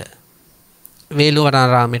වේළුවනාරාමෙට.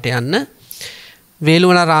 වේළුවනාරාමෙට යන්න.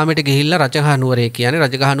 වේළුවනාරාමෙට ගිහිල්ලා රජගහ නුවරේ කියන්නේ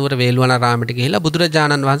රජගහ නුවර වේළුවනාරාමෙට ගිහිල්ලා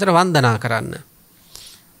බුදුරජාණන් වහන්සේට වන්දනා කරන්න.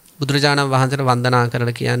 බුදුරජාණන් වහන්සේට වන්දනා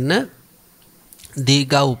කරලා කියන්න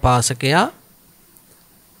දීගා උපාසකයා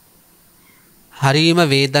හරීම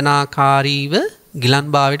වේදනාකාරීව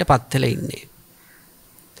ගිලන්භාවයට පත් වෙලා ඉන්නේ.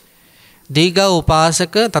 දීගා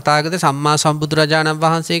උපාසක තථාගත සම්මා සම්බුදුරජාණන්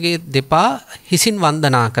වහන්සේගේ දෙපා හිසින්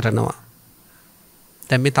වන්දනා කරනවා.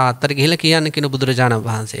 දැන් මේ තාත්තට ගිහිල්ලා කියන්න කියන බුදුරජාණන්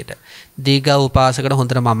වහන්සේට දීගා උපාසකට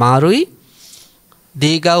හොඳටම අමාරුයි.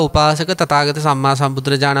 දීගා උපාසක තථාගත සම්මා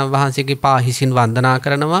සම්බුදුරජාණන් වහන්සේගේ පා හිසින් වන්දනා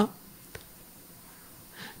කරනවා.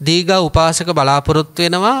 දීගා උපාසක බලාපොරොත්තු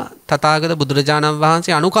වෙනවා තථාගත බුදුරජාණන්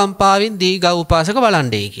වහන්සේ අනුකම්පාවෙන් දීගා උපාසක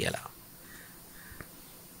බලන්නේ කියලා.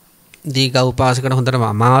 දීගා උපාසකට හොඳටම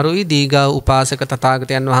අමාරුයි. දීගා උපාසක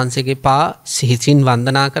තථාගතයන් වහන්සේගේ පා සිහිසින්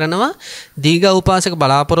වන්දනා කරනවා. දීගා උපාසක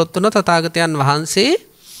බලාපොරොත්තු වන තථාගතයන් වහන්සේ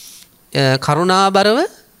කරුණාබරව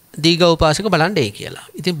දීගා උපාසක බලන්නේ කියලා.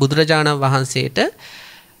 ඉතින් බුදුරජාණන් වහන්සේට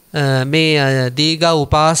මේ දීගා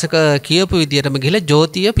උපාසක කියපු විදියටම ගිහලා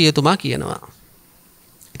ජෝතිය පියතුමා කියනවා.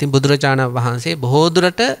 ඉතින් බුදුරජාණන් වහන්සේ බොහෝ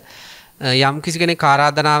දුරට යම් කිසි කෙනෙක්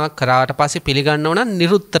ආරාධනාවක් කරාට පස්සේ පිළිගන්නව නම්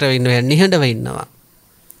නිරුත්තර වෙන්න නිහඬව ඉන්නවා.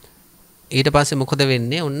 ඊට පස්සේ මොකද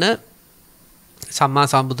වෙන්නේ? ඔන්න සම්මා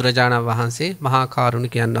සම්බුදුරජාණන් වහන්සේ මහා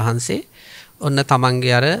කාරුණිකයන් වහන්සේ ඔන්න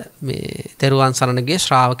තමන්ගේ අර මේ තෙරුවන් සරණගේ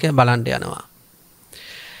ශ්‍රාවකයා බලන්න යනවා.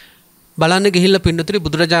 බලන්න ගිහිල්ලා පින්නතුරි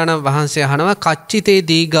බුදුරජාණන් වහන්සේ අහනවා කච්චිතේ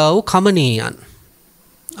දීගාව කමනීයන්.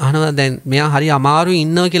 අහනවා දැන් මෙයා හරි අමාරුයි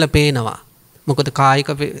ඉන්නවා කියලා පේනවා. මොකද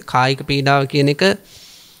කායික පීඩාව කියන එක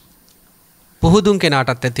පුහුදුන්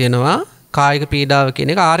කෙනාටත් ඇති වෙනවා. කායික පීඩාව කියන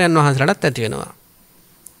එක ආර්යයන් වහන්සේලාටත් ඇති වෙනවා.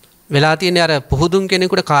 වෙලා තියෙන්නේ අර පුහුදුන්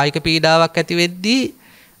කෙනෙකුට කායික පීඩාවක් ඇති වෙද්දී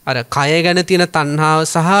අර කය ගැන තියෙන තණ්හාව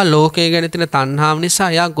සහ ලෝකය ගැන තියෙන තණ්හාව නිසා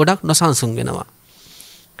එයා ගොඩක් නොසන්සුන් වෙනවා.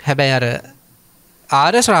 හැබැයි අර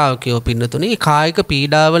ආර්ය ශ්‍රාවකයෝ පින්නතුනේ කායික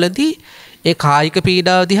පීඩාවලදී ඒ කායික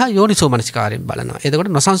පීඩාව දිහා යෝනිසෝ මනසිකාරයෙන් බලනවා. එතකොට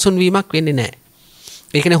නොසන්සුන් වීමක් වෙන්නේ නැහැ.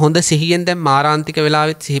 ඒ කියන්නේ හොඳ සිහියෙන් දැන් මාරාන්තික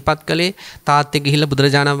වෙලාවෙත් සිහිපත් කළේ තාත්තේ ගිහිල්ලා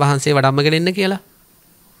බුදුරජාණන් වහන්සේ වඩම්මගෙන ඉන්න කියලා.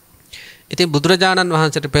 ඉතින් බුදුරජාණන්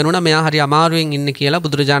වහන්සේට පෙනුණා මෙයා හරි අමාරුවෙන් ඉන්නේ කියලා.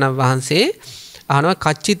 බුදුරජාණන් වහන්සේ අහනවා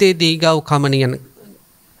කච්චිතේ දීගාව කමනියන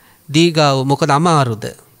දීගාව මොකද අමාරුද?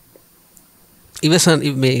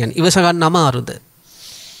 ඉවස ගන්න අමාරුද?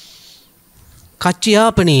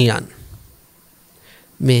 කච්චියාපනීයන්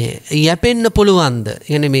මේ යැපෙන්න පුළුවන්ද?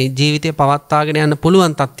 يعني මේ ජීවිතය පවත්වාගෙන යන්න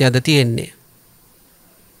පුළුවන් තත්ත්වයක්ද තියෙන්නේ?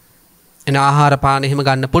 එන ආහාර පාන එහෙම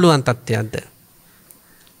ගන්න පුළුවන් තත්ත්වයක්ද?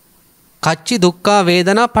 කච්චි දුක්ඛා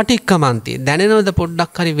වේදනා පටික්කමන්ති. දැනෙනවද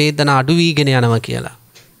පොඩ්ඩක් හරි වේදනා අඩු වීගෙන යනවා කියලා?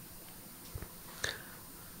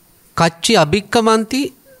 කච්චි අභික්කමන්ති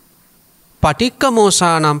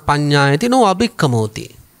පටික්කමෝසානම් පඤ්ඤායති නෝ අභික්කමෝති.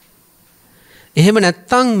 එහෙම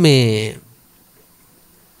නැත්තම් මේ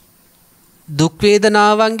දුක්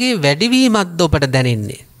වේදනාවන්ගේ වැඩිවීමක්ද ඔබට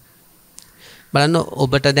දැනෙන්නේ? බලන්න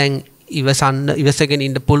ඔබට දැන් ඉවසගෙන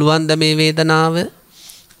ඉන්න පුළුවන්ද මේ වේදනාව?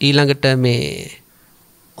 ඊළඟට මේ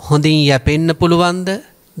හොඳින් යැපෙන්න පුළුවන්ද?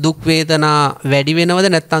 දුක් වේදනා වැඩි වෙනවද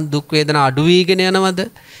නැත්නම් දුක් වේදනා අඩු වීගෙන යනවද?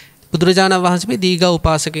 බුදුරජාණන් වහන්සේ මේ දීගා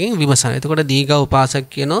උපාසකගෙන් විමසන. එතකොට දීගා උපාසක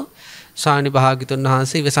කියනවා සානි භාග්‍යතුන්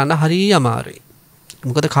වහන්සේ ඉවසන්න හරිය අමාරුයි.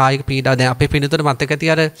 මොකද කායික පීඩා දැන් අපේ පිළිතුර මතක ඇති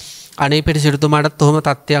අර අනේ පිට සිටුතුමාටත් ඔහොම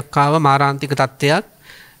තත්ත්වයක් ආව මාරාන්තික තත්ත්වයක්.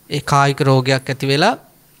 ඒ කායික රෝගයක් ඇති වෙලා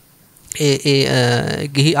ඒ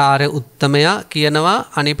ගිහි ආර්ය උත්තමයා කියනවා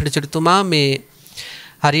අනේ පිට සිටුතුමා මේ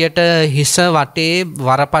හරියට හිස වටේ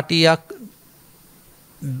වරපටියක්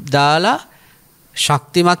දාලා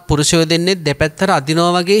ශක්තිමත් පුරුෂයෝ දෙන්නේ දෙපැත්තට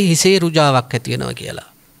අදිනවා වගේ හිසේ රුජාවක් ඇති වෙනවා කියලා.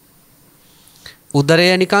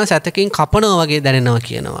 උදරය නිකන් සැතකින් කපනවා වගේ දැනෙනවා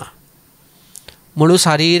කියනවා. මුළු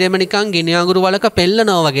ශරීරෙම නිකන් ගිනි අඟුරු වලක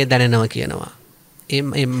පෙල්ලනවා වගේ දැනෙනවා කියනවා.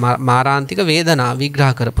 ඒ මාරාන්තික වේදනා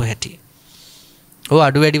විග්‍රහ කරපු හැටි. ඔය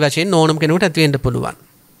අඩු වැඩි වශයෙන් ඕනම කෙනෙකුට ඇති වෙන්න පුළුවන්.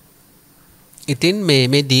 ඉතින්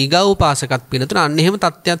මේ දීගා උපාසකත් පිනතුන අන්න එහෙම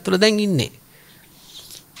තත්ත්වයක් තුළ දැන් ඉන්නේ.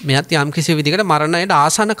 මෙයත් යම් කිසි විදිහකට මරණයට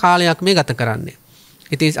ආසන්න කාලයක් මේ ගත කරන්නේ.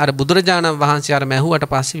 ඉතින් අර බුදුරජාණන් වහන්සේ අර මැහුවට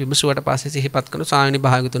පස්සේ විමසුවට පස්සේ සිහිපත් කරන ස්වාමීනි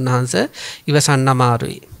භාග්‍යතුන් වහන්සේ ඉවසන්න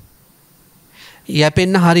අමාරුයි.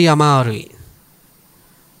 යැපෙන්න හරි අමාරුයි.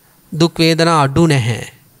 දුක් වේදනා අඩු නැහැ.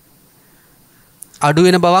 අඩු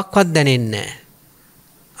වෙන බවක්වත් දැනෙන්නේ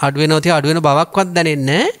නැහැ. අඩු වෙන බවක්වත් දැනෙන්නේ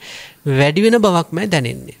නැහැ. වැඩි වෙන බවක්මයි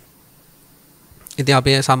දැනෙන්නේ. ඉතින්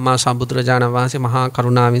අපේ සම්මා සම්බුදුරජාණන් වහන්සේ මහා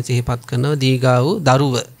කරුණාවෙන් සිහිපත් කරනවා දීගා වූ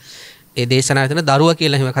දරුව. ඒ දේශනාවේ තියෙන දරුව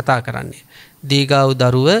කියලා එහෙම කතා කරන්නේ. දීගා වූ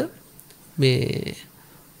දරුව මේ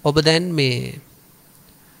ඔබ දැන් මේ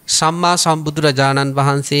සම්මා සම්බුදුරජාණන්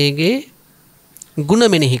වහන්සේගේ ගුණ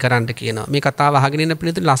මෙනෙහි කරන්න කියනවා. මේ කතාව අහගෙන ඉන්න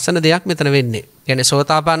පිළිතුරු ලස්සන දෙයක් මෙතන වෙන්නේ. කියන්නේ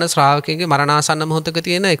සෝතාපන්න ශ්‍රාවකයෙක්ගේ මරණාසන්න මොහොතක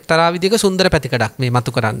තියෙන එක්තරා විදිහක සුන්දර පැතිකඩක් මේ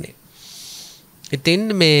මතු කරන්නේ.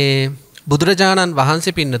 ඉතින් මේ බුදුරජාණන්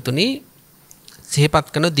වහන්සේ පින්නතුනි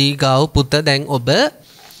සිහිපත් කරන දීගාව පුත දැන් ඔබ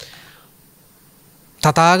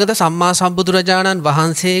තථාගත සම්මා සම්බුදුරජාණන්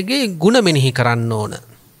වහන්සේගේ ගුණ මෙනෙහි කරන්න ඕන.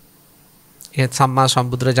 ඒ සම්මා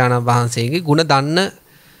සම්බුදුරජාණන් වහන්සේගේ ගුණ දන්න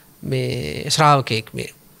මේ ශ්‍රාවකෙක්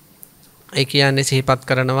මේ. ඒ කියන්නේ සිහිපත්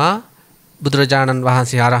කරනවා බුදුරජාණන්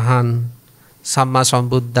වහන්සේ අරහන් සම්මා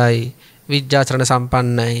සම්බුද්දයි විද්‍යාචරණ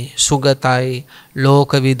සම්පන්නයි සුගතයි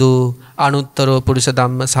ලෝකවිදු අනුත්තරෝ පුරුෂ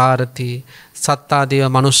ධම්ම සාරති සත්තාදීව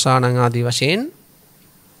මනුස්සානං ආදී වශයෙන්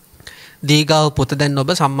දීගාව පුත දැන්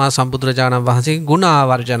ඔබ සම්මා සම්බුදුරජාණන් වහන්සේගේ ගුණ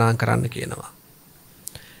ආවර්ජනා කරන්න කියනවා.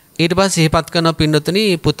 ඊට පස්සේ සිහිපත් කරන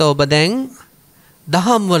පින්නතුනි පුත ඔබ දැන්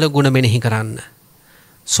දහම් වල ගුණ මෙනෙහි කරන්න.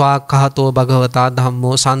 ස්වාක්ඛාතෝ භගවතා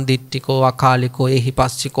ධම්මෝ සම්දිට්ඨිකෝ අකාලිකෝ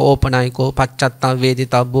එහිපස්සිකෝ ඕපනයිකෝ පච්චත්තං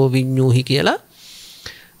වේදිතබ්බෝ විඤ්ඤූහි කියලා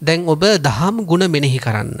දැන් ඔබ දහම් ගුණ මෙනෙහි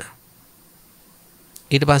කරන්න.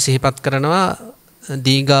 ඊට පස්සේ සිහිපත් කරනවා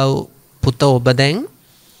දීගාව පුත ඔබ දැන්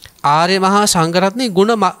ආර්ය මහා සංඝරත්නයේ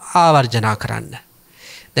ගුණ ආවර්ජනා කරන්න.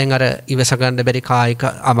 දැන් අර ඉවස ගන්න බැරි කායික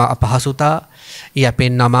අපහසුතා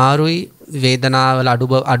යැපෙන්න අමාරුයි වේදනාවල අඩු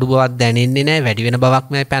බවක් දැනෙන්නේ නැහැ වැඩි වෙන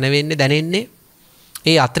බවක්මයි පැනවෙන්නේ දැනෙන්නේ.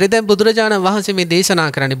 ඒ අතරේ දැන් බුදුරජාණන් වහන්සේ මේ දේශනා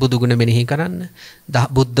කරන්නේ බුදු ගුණ මෙනෙහි කරන්න,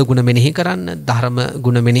 බුද්ධ ගුණ මෙනෙහි කරන්න, ධර්ම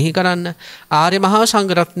ගුණ මෙනෙහි කරන්න, ආර්ය මහා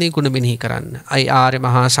සංඝරත්නයේ ගුණ මෙනෙහි කරන්න. අයි ආර්ය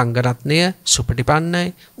මහා සංඝරත්නය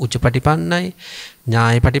සුපටිපන්නයි, උච්චපටිපන්නයි,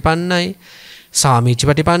 ඥායපටිපන්නයි,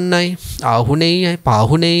 සාමීචපටිපන්නයි, ආහුනේයයි,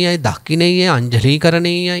 පාහුනේයයි, දක්ඛිනේයයි,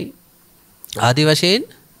 අංජලීකරණේයයි ආදී වශයෙන්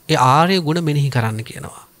ඒ ආර්ය ගුණ මෙනෙහි කරන්න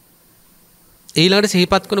කියනවා. ඊළඟට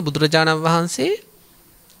සිහිපත් කරන බුදුරජාණන් වහන්සේ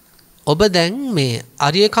ඔබ දැන් මේ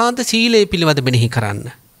අරියකාන්ත සීලය පිළිබඳ මෙනෙහි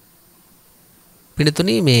කරන්න.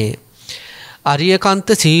 පිළිතුනේ මේ අරියකාන්ත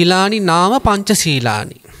සීලානි නාම පංච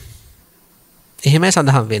සීලානි. එහෙමයි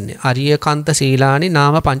සඳහන් වෙන්නේ. අරියකාන්ත සීලානි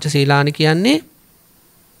නාම පංච සීලානි කියන්නේ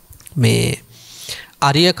මේ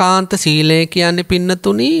අරියකාන්ත සීලය කියන්නේ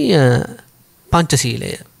පින්නතුනි පංච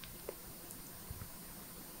සීලය.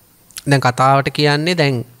 දැන් කතාවට කියන්නේ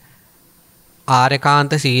දැන්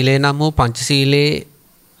ආර්යකාන්ත සීලය නම් වූ පංච සීලේ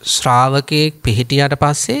ශ්‍රාවකයෙක් පිහිටියට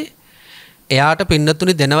පස්සේ එයාට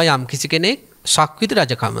පින්නතුනි දෙනවා යම් කිසි කෙනෙක් ශක්විති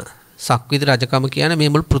රජකම. ශක්විති රජකම කියන්නේ මේ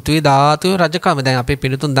මුළු පෘථිවි ධාතුවේ රජකම. දැන් අපේ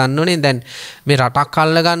පිළිතුන් දන්නෝනේ දැන් මේ රටක්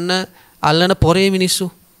අල්ලන පොරේ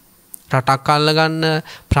මිනිස්සු. රටක් අල්ලගන්න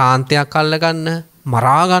ප්‍රාන්තයක් අල්ලගන්න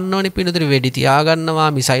මරා ගන්නවනේ පිළිතුරු වෙඩි තියා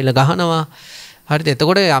ගන්නවා මිසයිල ගහනවා. හරිද?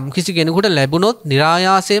 එතකොට යම් කිසි කෙනෙකුට ලැබුණොත්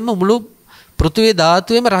નિરાයාසයෙන්ම මුළු පෘථිවි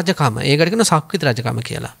ධාතුවේම රජකම. ඒකට කියන ශක්විති රජකම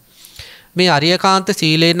කියලා. මේ අරියකාන්ත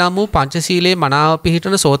සීලේ නම් වූ පංච සීලේ මනාව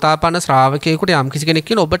පිහිටන සෝතාපන්න ශ්‍රාවකයෙකුට යම් කිසි කෙනෙක්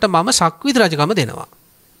කියන ඔබට මම ශක්විති රජකම දෙනවා.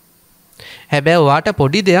 හැබැයි ඔයාට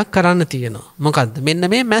පොඩි දෙයක් කරන්න තියෙනවා. මොකද්ද? මෙන්න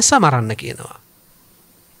මේ මැස්ස මරන්න කියනවා.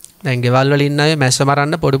 දැන් ගෙවල් වල ඉන්න අය මැස්ස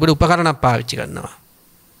මරන්න පොඩි පොඩි උපකරණක් පාවිච්චි කරනවා.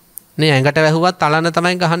 නේ ඇඟට වැහුවත් තලන්න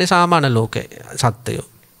තමයි ගහන්නේ සාමාන්‍ය ලෝකේ සත්ත්වයෝ.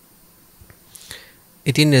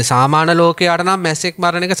 ඉතින් සාමාන්‍ය ලෝකයට නම් මැස්සෙක්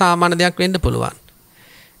මරණ එක සාමාන්‍ය දෙයක් වෙන්න පුළුවන්.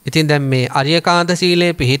 ඉතින් දැන් මේ අරියකාන්ත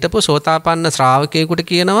සීලේ පිහිටපු සෝතාපන්න ශ්‍රාවකයෙකුට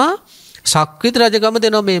කියනවා සක්විති රජකම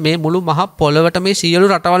දෙනවා මේ මුළු මහ පොළවට මේ සියලු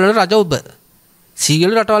රටවල් වල රජ ඔබ.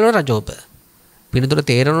 සියලු රටවල් වල රජ ඔබ. පිනතුර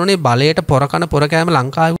තේරෙනෝනේ බලයට පොරකන පොරකෑම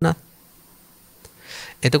ලංකාවේ වුණා.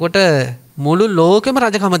 එතකොට මුළු ලෝකෙම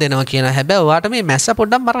රජකම දෙනවා කියන හැබැයි ඔයාට මේ මැස්ස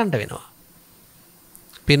පොඩ්ඩක් මරන්න වෙනවා.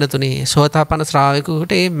 පිනතුනේ සෝතාපන්න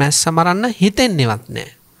ශ්‍රාවකයෙකුට මේ මැස්ස මරන්න හිතෙන්නේවත්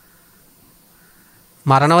නැහැ.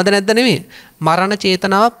 මරණවද නැද්ද නෙමෙයි. මරණ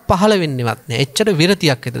චේතනාව පහළ වෙන්නේවත් නැහැ. එච්චර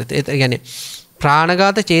විරතියක් ඇතුළත. ඒ කියන්නේ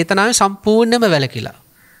ප්‍රාණඝාත චේතනාවේ සම්පූර්ණයෙන්ම වැළකීලා.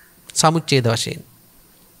 සමුච්ඡේද වශයෙන්.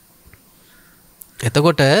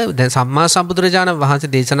 එතකොට දැන් සම්මා සම්බුදුරජාණන්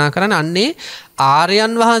වහන්සේ දේශනා කරන අන්නේ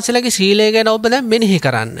ආර්යයන් වහන්සේලාගේ සීලය ගැන ඔබ දැන් මෙනෙහි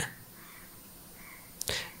කරන්න.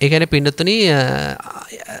 ඒ කියන්නේ පින්නතුනි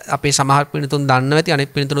අපේ සමහර පින්නතුන් දන්නවා ඇති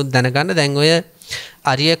අනෙක් පින්නතුනුත් දැනගන්න දැන් ඔය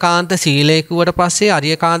අරියකාන්ත සීලය කිව්වට පස්සේ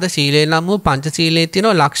අරියකාන්ත සීලය නම් වූ පංචශීලයේ තියෙන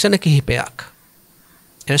ලක්ෂණ කිහිපයක්.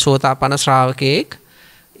 එන සෝතාපන්න ශ්‍රාවකෙක්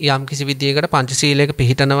යම් කිසි විදියකට පංචශීලයක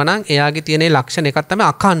පිළිටනවා නම් එයාගේ තියෙන ලක්ෂණ එකක් තමයි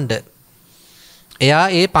අඛණ්ඩ. එයා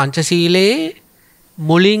ඒ පංචශීලයේ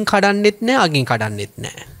මුලින් කඩන්නෙත් නැහැ අගින් කඩන්නෙත්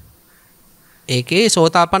නැහැ. ඒකේ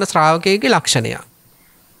සෝතාපන්න ශ්‍රාවකයෙක්ගේ ලක්ෂණයක්.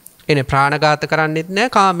 එනේ ප්‍රාණඝාත කරන්නෙත් නැහැ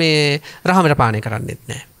කාමයේ රහමර පානය කරන්නෙත්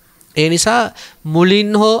නැහැ. ඒ නිසා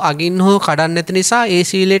මුලින් හෝ අගින් හෝ කඩන්නේ නැති නිසා ඒ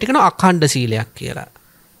සීලයට කියන අඛණ්ඩ සීලයක් කියලා.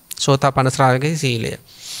 සෝතාපන්න ශ්‍රාවකගේ සීලය.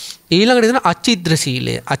 ඊළඟට දෙන අචිද්‍ර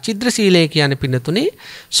සීලය. අචිද්‍ර සීලය කියන්නේ පින්නතුනේ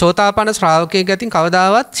සෝතාපන්න ශ්‍රාවකයෙක් ගැතින්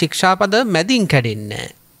කවදාවත් ශික්ෂාපද මැදින් කැඩෙන්නේ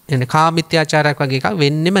නැහැ. එනේ කාමිත්‍යාචාරයක් වගේ එකක්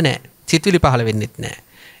වෙන්නෙම නැහැ. සිතුවිලි පහළ වෙන්නෙත් නැහැ.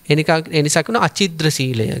 ඒ නිසා කියන අචිද්‍ර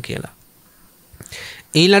සීලය කියලා.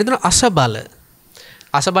 ඊළඟට දෙන අසබල.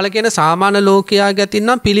 අසබල කියන සාමාන්‍ය ලෝකයා ගැතින්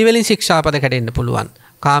නම් පිළිවෙලින් ශික්ෂාපද කැඩෙන්න පුළුවන්.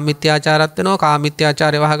 කාමිත්‍යාචාරත් වෙනවා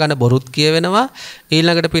කාමිත්‍යාචාරය වහගන්න බොරුත් කියවෙනවා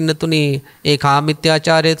ඊළඟට පින්නතුනි ඒ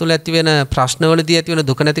කාමිත්‍යාචාරය තුල ඇති වෙන ප්‍රශ්නවලදී ඇති වෙන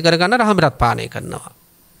දුක නැති කරගන්න රහමරත් පානය කරනවා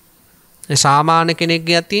ඒ සාමාන්‍ය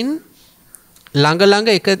කෙනෙක්ගේ අතින්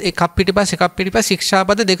ළඟ එකක් පිටිපස්ස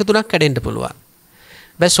ශික්ෂාපද දෙක තුනක් කැඩෙන්න පුළුවන්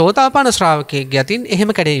බෑ සෝතාපන්න ශ්‍රාවකයෙක්ගේ අතින්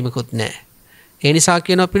එහෙම කැඩීමකුත් නැහැ ඒ නිසා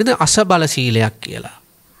කියනවා පිළිද අසබල සීලයක් කියලා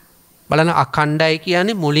බලන්න අඛණ්ඩයි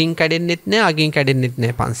කියන්නේ මුලින් කැඩෙන්නෙත් නැහැ අගින් කැඩෙන්නෙත්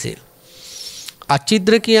නැහැ පන්සිල්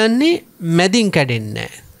අචිද්‍ර කියන්නේ මැදින් කැඩෙන්නේ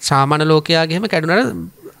නැහැ. සාමාන්‍ය ලෝකයාගේ හැම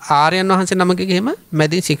කැඩුනට ආර්යයන් වහන්සේ නමකගේ හැම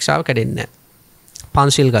මැදින් ශික්ෂාව කැඩෙන්නේ නැහැ.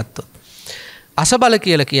 පන්සිල් ගත්තොත්. අසබල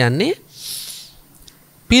කියලා කියන්නේ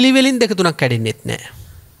පිළිවෙලින් දෙක තුනක් කැඩෙන්නෙත් නැහැ.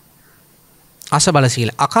 අසබල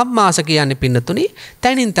සීල. අකම්මාස කියන්නේ පින්නතුනි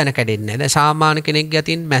තනින් තන කැඩෙන්නේ නැහැ. දැන් සාමාන්‍ය කෙනෙක්ගේ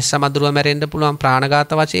අතින් මැස්ස මදුරුව මැරෙන්න පුළුවන්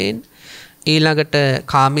ප්‍රාණඝාත වශයෙන්. ඊළඟට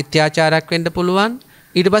කාමිත්‍යාචාරයක් වෙන්න පුළුවන්.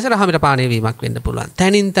 ඊට පස්සේ රහමෙට පානය වීමක් වෙන්න පුළුවන්.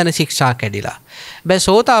 තනින් තන ශික්ෂා කැඩිලා. බෑ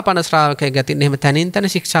සෝතාපන්න ශ්‍රාවකයෙක් ගැතින් එහෙම තනින් තන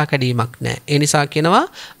ශික්ෂා කැඩීමක් නැහැ. ඒ නිසා කියනවා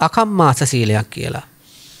අකම්මාස සීලයක් කියලා.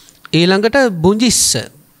 ඊළඟට බුංජිස්ස.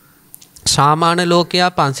 සාමාන්‍ය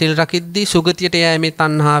ලෝකයා පන්සිල් රකිද්දී සුගතියට යෑමේ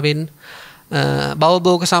තණ්හාවෙන්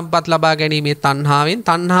භවභෝග සම්පත් ලබා ගැනීමේ තණ්හාවෙන්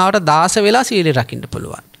තණ්හාවට දාස වෙලා සීලය රකින්න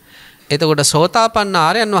පුළුවන්. එතකොට සෝතාපන්න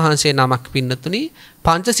ආර්යයන් වහන්සේ නමක් පින්නතුනි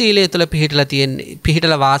පංචශීලයේ තුල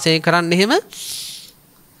පිහිටලා වාසය කරන්න එහෙම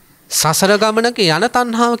සසර ගමනක යන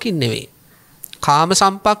තණ්හාවකින් නෙවෙයි. කාම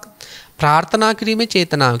සම්පක් ප්‍රාර්ථනා කිරීමේ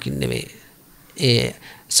චේතනාවකින් නෙවෙයි. ඒ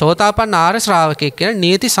සෝතාපන්න ආර්ය ශ්‍රාවකයෙක් කියන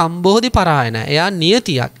නියති සම්බෝධි පරායන. එයා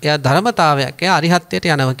නියතියක්, එයා ධර්මතාවයක්, එයා අරිහත්ත්වයට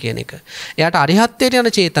යනවා කියන එක. එයාට අරිහත්ත්වයට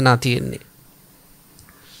යන චේතනා තියෙන්නේ.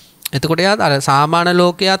 එතකොට එයා අර සාමාන්‍ය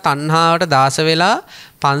ලෝකයා තණ්හාවට දාස වෙලා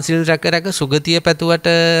පන්සිල් රැක සුගතිය පැතුවට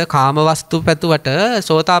කාම වස්තු පැතුවට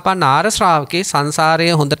සෝතාපන්න ආර්ය ශ්‍රාවකේ සංසාරය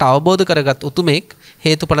හොඳට අවබෝධ කරගත් උතුමෙක්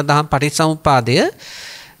හේතුඵල දහම් පටිච්චසමුප්පාදය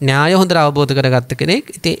න්‍යාය හොඳට අවබෝධ කරගත්ත කෙනෙක්.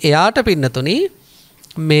 ඉතින් එයාට පින්නතුනි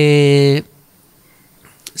මේ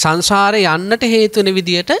සංසාරේ යන්නට හේතු වෙන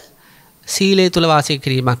විදියට සීලය තුල වාසය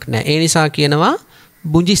කිරීමක් නැහැ. ඒ නිසා කියනවා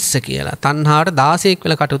බුංජිස්ස කියලා. තණ්හාවට 16ක්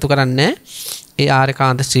වෙලා කටයුතු කරන්නේ ඒ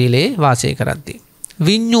ආරකාන්ත සීලේ වාසය කරද්දී.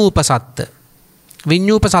 විඤ්ඤූපසත්ත.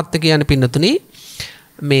 විඤ්ඤූපසත්ත කියන්නේ පින්නතුනි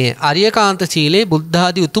මේ අරියකාන්ත සීලේ බුද්ධ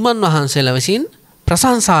ආදී උතුමන් වහන්සේලා විසින්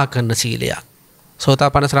ප්‍රශංසා කරන සීලයක්.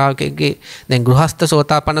 සෝතාපන්න ශ්‍රාවකයෙක්ගේ දැන් ගෘහස්ත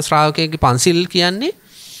සෝතාපන්න ශ්‍රාවකයෙක්ගේ පන්සිල් කියන්නේ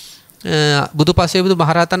බුදුපසේ බුදු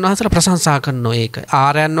මහරහතන් වහන්සේලා ප්‍රශංසා කරනවා ඒක.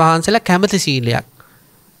 ආර්යයන් වහන්සේලා කැමති සීලයක්.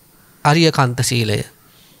 අරියකාන්ත සීලය.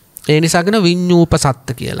 ඒ නිසා කියන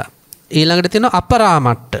විඤ්ඤූපසත්ත කියලා. ඊළඟට තියෙනවා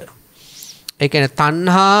අපරාමට්ට. ඒ කියන්නේ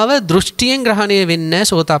තණ්හාව දෘෂ්ටියෙන් ග්‍රහණය වෙන්නේ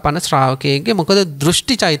සෝතාපන්න ශ්‍රාවකයෙක්ගේ මොකද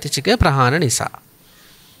දෘෂ්ටි චෛතසික ප්‍රහාණ නිසා.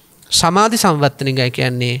 සමාධි සංවත්තනිකයි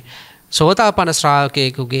කියන්නේ සෝතාපන්න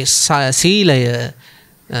ශ්‍රාවකයෙකුගේ සීලය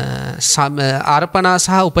අර්පණා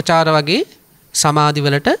සහ උපචාර වගේ සමාධි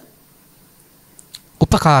වලට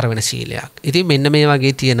උපකාර වෙන සීලයක්. ඉතින් මෙන්න මේ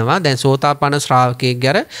වගේ තියෙනවා දැන් සෝතාපන්න ශ්‍රාවකයෙක්ගේ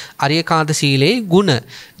අර අරියකාන්ත සීලේ ගුණ.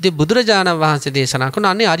 ඉතින් බුදුරජාණන් වහන්සේ දේශනා කරන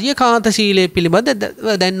අනේ අරියකාන්ත සීලය පිළිබඳ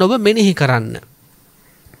දැන් ඔබ මෙනෙහි කරන්න.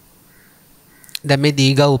 දැන් මේ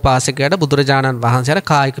දීඝ උපාසකයාට බුදුරජාණන් වහන්සේලා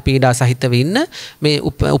කායික පීඩා සහිතව ඉන්න මේ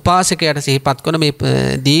උපාසකයාට සිහිපත් කරන මේ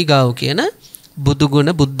දීඝව කියන බුදු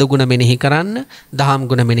ගුණ බුද්ධ ගුණ මෙනෙහි කරන්න, දහම්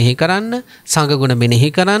ගුණ මෙනෙහි කරන්න, සංඝ ගුණ මෙනෙහි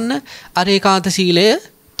කරන්න, අර ඒකාන්ත සීලය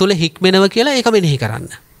තුල හික්මෙනව කියලා ඒක මෙනෙහි කරන්න.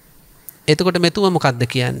 එතකොට මෙතුම මොකද්ද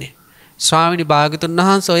කියන්නේ? ස්වාමීනි භාග්‍යතුන්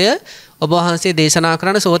වහන්සේ ඔය ඔබ වහන්සේ දේශනා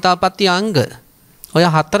කරන සෝතාපට්ටි අංග ඔය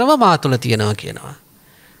හතරම මා තුල තියෙනවා කියනවා.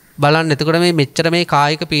 බලන්න එතකොට මේ මෙච්චර මේ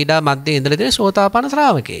කායික පීඩා මැද්දේ ඉඳලා තියෙන සෝතාපන්න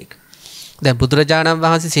ශ්‍රාවකයෙක්. දැන් බුදුරජාණන්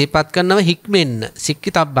වහන්සේ සිහිපත් කරනව හික්මෙන්න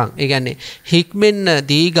සික්කිතබ්බං. ඒ කියන්නේ හික්මෙන්න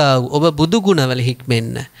දීඝ ඔබ බුදු ගුණවල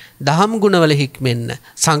හික්මෙන්න, දහම් ගුණවල හික්මෙන්න,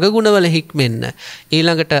 සංඝ ගුණවල හික්මෙන්න,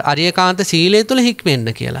 ඊළඟට අරියකාන්ත සීලය තුල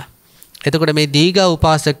හික්මෙන්න කියලා. එතකොට මේ දීඝ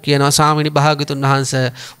උපාසක කියනවා ස්වාමීනි භාග්‍යතුන්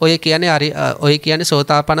වහන්සේ ඔය කියන්නේ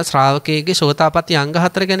සෝතාපන්න ශ්‍රාවකයෙක්ගේ සෝතාපට්ටි අංග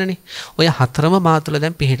හතර ගැනනේ. ඔය හතරම මා තුල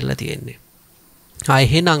දැන් පිළිහිටලා තියෙන්නේ.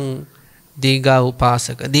 එහෙනම් දීඝ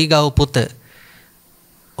උපාසක දීඝ පුත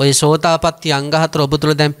ඔය සෝතාපට්ටි අංග හතර ඔබ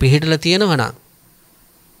තුල දැන් පිළිහිටලා තියෙනවා නම්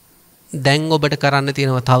දැන් ඔබට කරන්න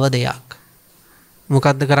තියෙනවා තව දෙයක්.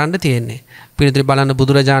 මොකද්ද කරන්න තියෙන්නේ? පිළිතුරු බලන්න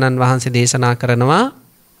බුදුරජාණන් වහන්සේ දේශනා කරනවා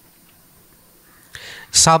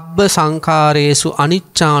සබ්බ සංඛාරේසු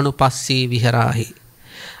අනිච්චානුපස්සී විහෙරාහි.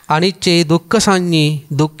 අනිච්චේ දුක්ඛ සංඤී,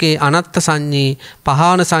 දුක්ඛේ අනත්ත සංඤී,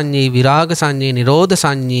 පහාන සංඤී, විරාග සංඤී, නිරෝධ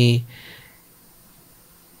සංඤී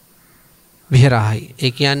විහෙරාහි.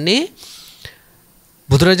 ඒ කියන්නේ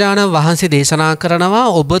බුදුරජාණන් වහන්සේ දේශනා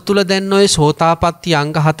කරනවා ඔබ තුල දැන් ඔය සෝතාපට්ටි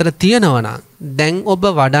අංග හතර තියෙනවා නම් දැන් ඔබ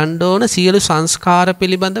වඩන්න ඕන සියලු සංස්කාර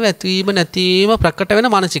පිළිබඳව ඇතිවීම නැතිවීම ප්‍රකට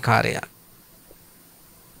වෙන මානසිකාරයක්.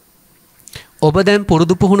 ඔබ දැන්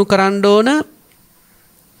පුරුදු පුහුණු කරන්න ඕන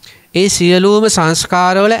ඒ සියලුම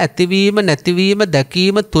සංස්කාරවල ඇතිවීම නැතිවීම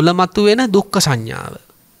දැකීම තුල මතුවෙන දුක්ඛ සංඥාව.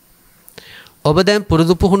 ඔබ දැන්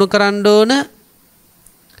පුරුදු පුහුණු කරන්න ඕන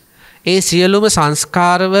ඒ සියලුම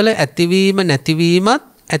සංස්කාරවල ඇතිවීම නැතිවීම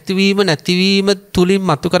තුලින්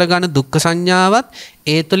මතු කරගන්න දුක්ඛ සංඥාවත්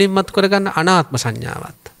ඒ තුලින් මතු කරගන්න අනාත්ම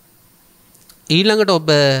සංඥාවත්. ඊළඟට ඔබ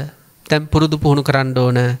දැන් පුරුදු පුහුණු කරන්න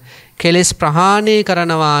ඕන කෙලෙස් ප්‍රහාණය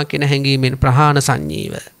කරනවා කියන හැඟීමෙන් ප්‍රහාණ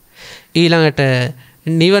සංඤීව. ඊළඟට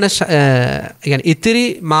නිවන يعني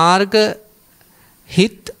ඉතිරි මාර්ග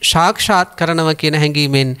හිත් සාක්ෂාත් කරනවා කියන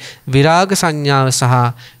හැඟීමෙන් විරාග සංඥාව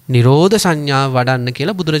සහ නිරෝධ සංඥාව වඩන්න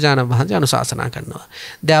කියලා බුදුරජාණන් වහන්සේ අනුශාසනා කරනවා.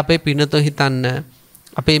 දැන් අපේ පින්නතෝ හිතන්න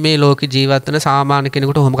අපේ මේ ලෝක ජීවත් වෙන සාමාන්‍ය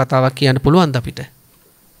කෙනෙකුට ඔහොම කතාවක් කියන්න පුළුවන්ද අපිට?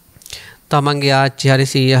 තමන්ගේ ආච්චි හරි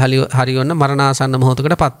සීයා හරි වොන්න මරණාසන්න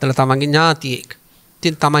මොහොතකට පත්තල තමන්ගේ ඥාතියෙක්.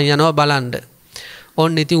 ඉතින් තමන් යනවා බලන්න.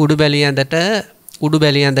 ඔන්න ඉතින් උඩු බැලිය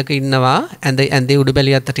ඇඳක ඉන්නවා. ඇඳේ උඩු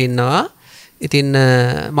බැලිය අතට ඉන්නවා. ඉතින්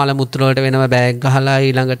මල මුත්‍ර වලට වෙනම බෑග් ගහලා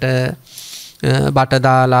ඊළඟට බට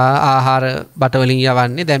දාලා ආහාර බට වලින්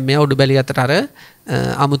යවන්නේ. දැන් මෙයා උඩු බැලිය අතට අර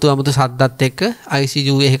අමුතු සද්දත් එක්ක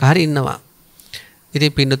ICU එකක හරි ඉන්නවා.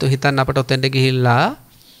 ඉතින් පින්නතු හිතන්න අපට ඔතෙන්ට ගිහිල්ලා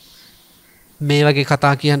මේ වගේ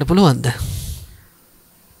කතා කියන්න පුළුවන්ද?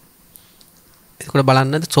 එතකොට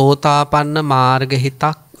බලන්න සෝතාපන්න මාර්ග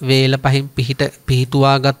හිතක් වේල පහින්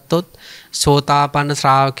පිහිටුවා ගත්තොත් සෝතාපන්න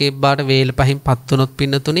ශ්‍රාවකයෙක් බවට වේල පහින් පත් වුණොත්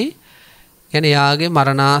පින්නතුනේ කියන්නේ යාගේ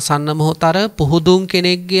මරණාසන්න මොහොත අර පුහුදුන්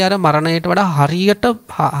කෙනෙක්ගේ අර මරණයට වඩා හරියට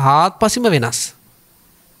හාත්පසින්ම වෙනස්.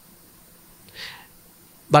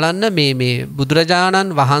 බලන්න මේ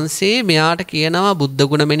බුදුරජාණන් වහන්සේ මෙයාට කියනවා බුද්ධ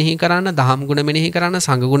ගුණ මෙනෙහි කරන්න, දහම් ගුණ මෙනෙහි කරන්න,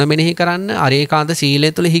 සංඝ ගුණ මෙනෙහි කරන්න, අරේකාන්ත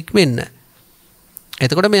සීලය තුල හික්මෙන්න.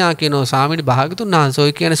 එතකොට මෙයා කියනවා ස්වාමීනි භාගතුන් වහන්සේ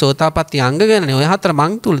ඔය කියන සෝතාපට්ටි අංග ගැනනේ ඔය හතර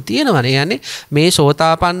මං තුල තියෙනවනේ. يعني මේ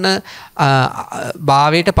සෝතාපන්න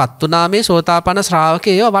භාවයටපත් වුණා මේ සෝතාපන්න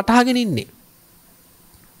ශ්‍රාවකේ ඒවා වටහාගෙන ඉන්නේ.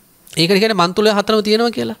 ඒකට කියන්නේ මං තුල හතරම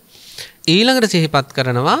තියෙනවා කියලා. ඊළඟට සිහිපත්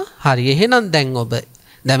කරනවා හරි එහෙනම් දැන් ඔබ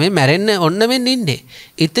දැන් මේ මැරෙන්න ඔන්න මෙන්න ඉන්නේ.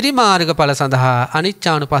 ඉතිරි මාර්ගඵල සඳහා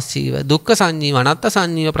අනිච්චානුපස්සීව, දුක්ඛ සංඤීව, අනාත්ත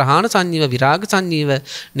සංඤීව, ප්‍රහාණ සංඤීව, විරාග සංඤීව,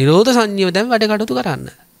 නිරෝධ සංඤීව දැන් වැඩ කටයුතු කරන්න.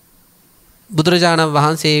 බුදුරජාණන්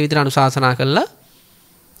වහන්සේ මේ විදිහට අනුශාසනා කළා.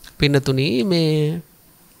 පින්නතුණි මේ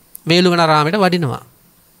වේළුවනාරාමයට වඩිනවා.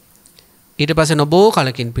 ඊට පස්සේ නොබෝ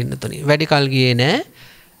කලකින් පින්නතුණි වැඩි කල් ගියේ නෑ.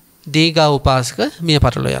 දීඝ උපාසක මිය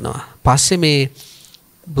පරලෝ යනවා. පස්සේ මේ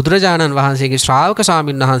බුදුරජාණන් වහන්සේගේ ශ්‍රාවක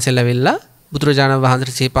ස්වාමීන් වහන්සේලා වෙලා බුදුරජාණන්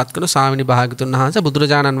වහන්සේට සිහිපත් කරන ස්වාමීනි භාග්‍යතුන් වහන්සේ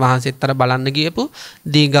බුදුරජාණන් වහන්සේත් අර බලන්න ගියපු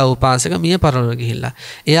දීඝ උපාසක මිය පරලෝ ගිහිල්ලා.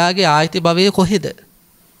 එයාගේ ආයති භවයේ කොහෙද?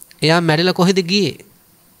 එයා මැරිලා කොහෙද ගියේ?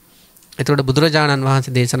 එතකොට බුදුරජාණන්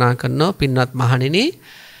වහන්සේ දේශනා කරනවා පින්වත් මහණෙනි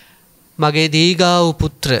මගේ දීඝ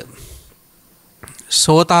පුත්‍ර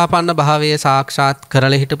සෝතාපන්න භාවයේ සාක්ෂාත්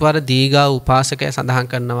කරලා හිටපු අර දීඝ උපාසකය සඳහන්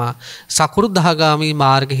කරනවා සකුරුදාගාමී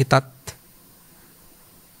මාර්ග හිතත්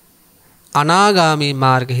අනාගාමී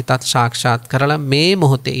මාර්ග හිතත් සාක්ෂාත් කරලා මේ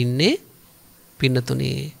මොහොතේ ඉන්නේ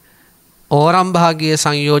පින්නතුනේ ඕරම් භාගීය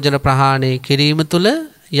සංයෝජන ප්‍රහාණය කිරීම තුළ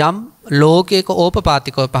යම් ලෝකයක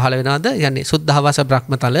ඕපපාතිකව පහළ වෙනවද? යන්නේ සුද්ධාවාස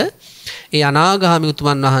බ්‍රහ්මතල. ඒ අනාගාමී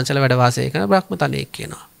උතුමන් වහන්සේලා වැඩ වාසය කරන බ්‍රහ්මතලයේ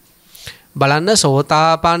කියනවා. බලන්න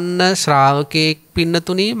සෝතාපන්න ශ්‍රාවකෙක්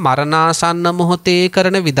පින්නතුණි මරණාසන්න මොහොතේ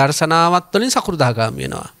කරන විදර්ශනාවත් වලින් සකෘදාගාමී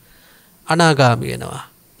වෙනවා. අනාගාමී වෙනවා.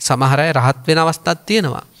 සමහර අය රහත් වෙන අවස්ථාවක්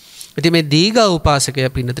තියෙනවා. ඉතින් මේ දීඝ උපාසකය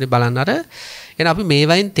පින්නතුණි බලන්න අර එන අපි මේ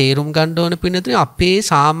වයින් තේරුම් ගන්න ඕන පින්නතුණි අපේ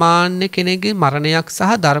සාමාන්‍ය කෙනෙක්ගේ මරණයක්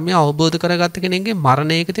සහ ධර්මය අවබෝධ කරගත්ත කෙනෙක්ගේ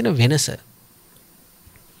මරණයක තියෙන වෙනස.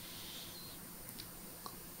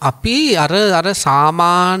 අපි අර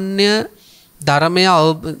සාමාන්‍ය ධර්මය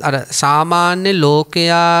අර සාමාන්‍ය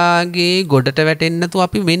ලෝකයාගේ ගොඩට වැටෙන්නේ නැතුව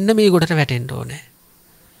අපි මෙන්න මේ ගොඩට වැටෙන්න ඕනේ.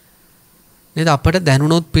 නේද? අපට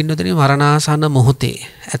දැනුණොත් පින්නතුණි මරණාසන්න මොහොතේ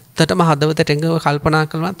ඇත්තටම හදවතට එංගව කල්පනා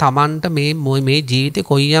කරනවා Tamanට මේ ජීවිතේ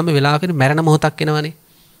කොයියම් වෙලාවකදී මැරෙන මොහොතක් එනවනේ.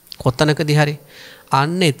 කොතනකදී හරි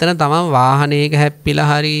අන්න එතන තමන් වාහනයක හැප්පිලා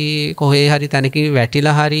හරි කොහේ හරි තැනකින්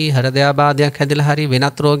වැටිලා හරි හෘදයාබාධයක් හැදිලා හරි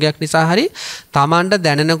වෙනත් රෝගයක් නිසා හරි Tamanට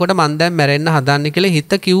දැනෙනකොට මං දැන් මැරෙන්න හදන්නේ කියලා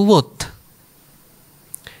හිත කිව්වොත්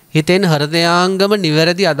හිතෙන් හෘදයාංගම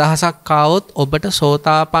නිවැරදි අදහසක් ආවොත් ඔබට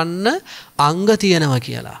සෝතාපන්න අංග තියෙනවා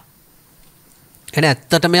කියලා. එන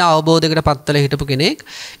ඇත්තටම අවබෝධයකට පත්වලා හිටපු කෙනෙක්.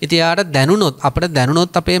 ඉතින් යාට දැනුණොත් අපිට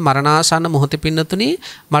දැනුණොත් අපේ මරණාසන්න මොහොතේ පින්නතුණි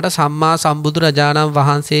මට සම්මා සම්බුදු රජාණන්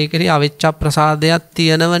වහන්සේ කෙරෙහි අවිච්ඡ ප්‍රසාදයක්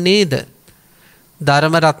තියෙනව නේද?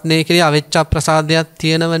 ධර්ම රත්නයේ කෙරෙහි අවිච්ඡ ප්‍රසාදයක්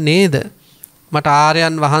තියෙනව නේද? මට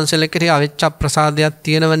ආර්යයන් වහන්සේලා කෙරෙහි අවිච්ඡ ප්‍රසාදයක්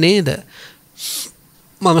තියෙනව නේද?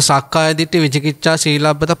 මම සක්කාය දිට්ඨි විචිකිච්ඡා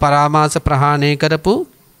සීලබ්බත පරාමාස ප්‍රහාණය කරපු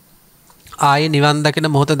ආයේ නිවන් දකින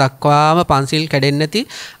මොහොත දක්වාම පන්සිල් කැඩෙන්නේ නැති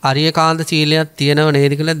අරියකාන්ත සීලයක් තියෙනව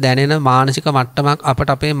නේද කියලා දැනෙන මානසික මට්ටමක් අපට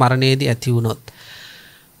අපේ මරණයේදී ඇති වුණොත්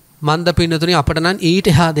මන්ද පින්නතුනි අපට නම් ඊට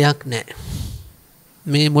එහා දෙයක් නැහැ.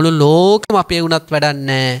 මේ මුළු ලෝකෙම අපේ වුණත් වැඩක්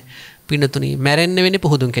නැහැ පින්නතුනි. මැරෙන්න වෙන්නේ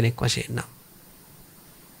පුහුදුන් කෙනෙක් වශයෙන් නම්.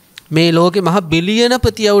 මේ ලෝකෙ මහ බිලියන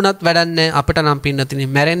ප්‍රතිය වුණත් වැඩක් නැහැ අපට නම් පින්නතුනි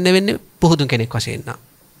මැරෙන්න වෙන්නේ පුහුදුන් කෙනෙක් වශයෙන් නම්.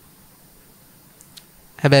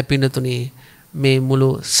 හැබැයි පින්නතුනි මේ මුළු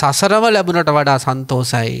සසරම ලැබුණට වඩා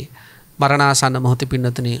සන්තෝසයි මරණාසන්න මොහොතේ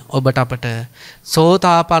පින්නතුනි ඔබට අපට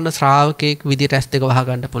සෝතාපන්න ශ්‍රාවකෙක් විදියට ඇස් දෙක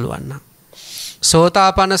වහගන්න පුළුවන් නම්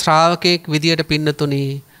සෝතාපන්න ශ්‍රාවකෙක් විදියට පින්නතුනි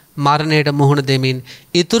මරණයට මුහුණ දෙමින්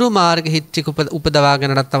ඊතුරු මාර්ග හිච්චික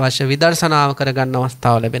උපදවාගෙනට අවශ්‍ය විදර්ශනාව කරගන්න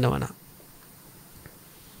අවස්ථාව ලැබෙනවා.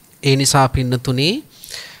 ඒ නිසා පින්නතුනි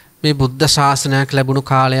මේ බුද්ධ ශාසනයක් ලැබුණු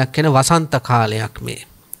කාලයක් කියන වසන්ත කාලයක් මේ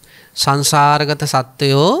සංසාරගත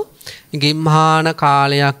සත්වයෝ ගිම්හාන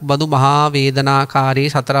කාලයක් බඳු මහා වේදනාකාරී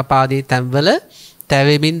සතරපාදී තැන්වල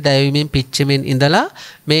තැවෙමින් දැවෙමින් පිච්චෙමින් ඉඳලා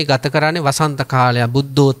මේ ගත කරන්නේ වසන්ත කාලයක්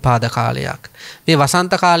බුද්ධෝත්පාද කාලයක්. මේ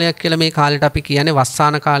වසන්ත කාලයක් කියලා මේ කාලෙට අපි කියන්නේ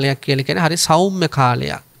වස්සාන කාලයක් කියලා කියන්නේ හරි සෞම්‍ය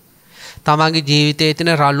කාලයක්. තමන්ගේ ජීවිතයේ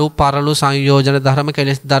තියෙන රළු පරළු සංයෝජන ධර්ම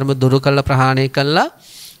කෙලෙස් ධර්ම දුරු කළ ප්‍රහාණය කළා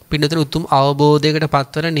පින්නතුන උතුම් අවබෝධයකට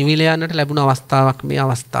පත්වන නිවිල යන්නට ලැබුණ අවස්ථාවක් මේ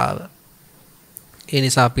අවස්ථාව. ඒ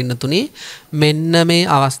නිසා පින්නතුනි මෙන්න මේ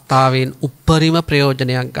අවස්ථාවෙන් උපරිම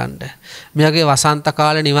ප්‍රයෝජනයක් ගන්න. මෙයාගේ වසන්ත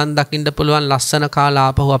කාලේ නිවන් දකින්න පුළුවන් ලස්සන කාල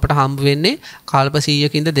ආපහු අපට හම්බ වෙන්නේ කල්ප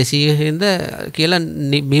 100කින්ද 200කින්ද කියලා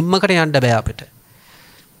මිම්මකට යන්න බෑ අපිට.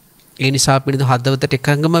 ඒ නිසා පිළිදු හදවතට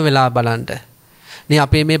එකඟම වෙලා බලන්න. මේ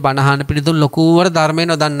අපේ මේ බණහන පිළිදු ලොකුවට ධර්මය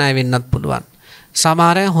නොදන්න අය වෙන්නත් පුළුවන්.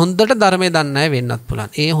 සමහර අය හොඳට ධර්මය දන්න අය වෙන්නත්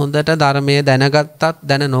පුළුවන්. ඒ හොඳට ධර්මය දැනගත්තත්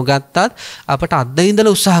දැන නොගත්තත් අපට අද්ද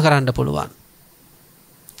ඉඳලා උත්සාහ කරන්න පුළුවන්.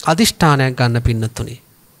 අදිෂ්ඨානයක් ගන්න පින්නතුනි.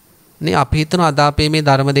 නේ අපි හිතන අද අපේ මේ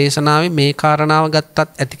ධර්ම දේශනාවේ මේ කාරණාව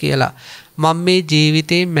ගත්තත් ඇති කියලා. මම මේ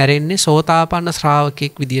ජීවිතේ මැරෙන්නේ සෝතාපන්න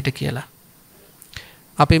ශ්‍රාවකෙක් විදියට කියලා.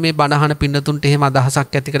 අපි මේ බණහන පින්නතුන්ට එහෙම අදහසක්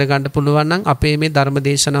ඇති කරගන්න පුළුවන් නම් අපේ මේ ධර්ම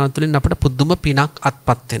දේශනාව තුළින් අපට පුදුම පිනක්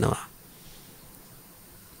අත්පත් වෙනවා.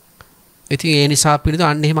 ඉතින් ඒ නිසා පිළිතුරු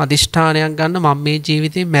අන්න එහෙම අදිෂ්ඨානයක් ගන්න මම මේ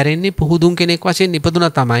ජීවිතේ මැරෙන්නේ පුහුදුන් කෙනෙක් වශයෙන් ඉපදුනා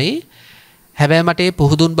තමයි. හැබැයි මට මේ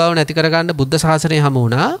පුහුදුන් බව නැති කරගන්න බුද්ධ ශාසනය හමු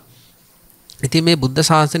වුණා. ඉතින් මේ බුද්ධ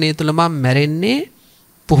ශාසනය තුල මම මැරෙන්නේ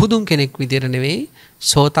පුහුදුන් කෙනෙක් විදියට නෙවෙයි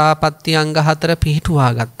සෝතාපට්ටි අංග 4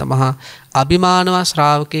 පිහිටුවා ගත්ත මහා අභිමානව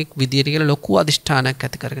ශ්‍රාවකෙක් විදියට කියලා ලොකු අදිෂ්ඨානයක්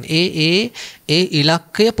ඇති කරගෙන ඒ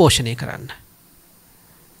ඉලක්කය පෝෂණය කරන්න.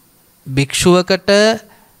 භික්ෂුවකට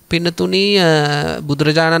පින්නතුනි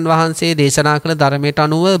බුදුරජාණන් වහන්සේ දේශනා කළ ධර්මයට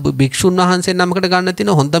අනුව භික්ෂුන් වහන්සේ නමකට ගන්න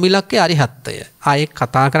තියෙන හොඳම ඉලක්කය අරිහත්ත්වය. ආයේ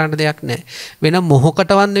කතා කරන්න දෙයක් නැහැ. වෙන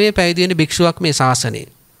මොහොකටවත් නෙවෙයි පැවිදි වෙන භික්ෂුවක් මේ ශාසනයේ.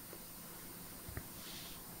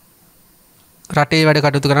 රටේ වැඩ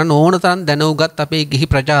කටයුතු කරන්න ඕන තරම් දැනුගත් අපේ ගිහි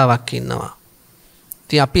ප්‍රජාවක් ඉන්නවා.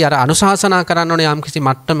 ඉතින් අපි අර අනුශාසනා කරන්න ඕනේ යම්කිසි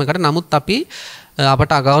මට්ටමකට. නමුත් අපි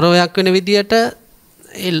අපට අගෞරවයක් වෙන විදියට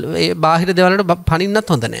ඒ බාහිර දේවල් වලට පණින්නත්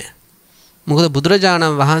හොඳ නැහැ. මොකද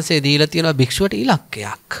බුදුරජාණන් වහන්සේ දීලා තියෙනවා භික්ෂුවට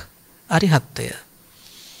ඉලක්කයක්. අරිහත්ත්වය.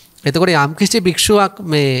 එතකොට යම්කිසි භික්ෂුවක්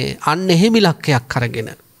මේ අන්න එහෙම ඉලක්කයක්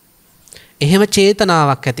අරගෙන එහෙම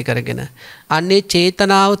චේතනාවක් ඇති කරගෙන අන්නේ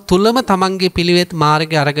චේතනාව තුලම තමන්ගේ පිළිවෙත්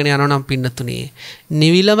මාර්ගය අරගෙන යනවා නම් පින්නතුණී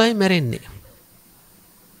නිවිලමයි මැරෙන්නේ.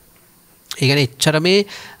 ඒ කියන්නේ එච්චර මේ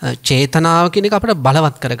චේතනාව කියන එක අපිට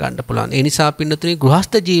බලවත් කරගන්න පුළුවන්. ඒ නිසා පින්නතුණී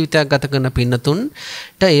ගෘහස්ත ජීවිතයක් ගත කරන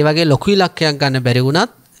පින්නතුන්ට ඒ වගේ ලොකු ඉලක්කයක් ගන්න බැරි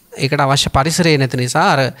වුණත් ඒකට අවශ්‍ය පරිසරය නැති නිසා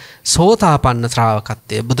අර සෝතාපන්න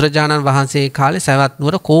ශ්‍රාවකත්වය බුදුරජාණන් වහන්සේ කාලේ සවැත්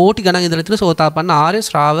නුවර කෝටි ගණන් ඉඳලා තියෙන සෝතාපන්න ආර්ය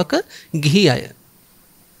ශ්‍රාවක ගිහි අය.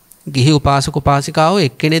 ගිහි උපාසක උපාසිකාවෝ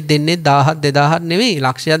එක්කෙනෙක් දෙන්නේ 1000 2000 නෙවෙයි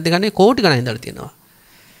ලක්ෂයක් දෙකනේ කෝටි ගණන් ඉඳලා තියෙනවා.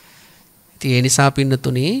 ඉතින් ඒ නිසා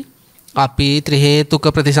පින්නතුණී අපි ත්‍රි හේතුක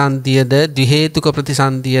ප්‍රතිසන්දියද ද්වි හේතුක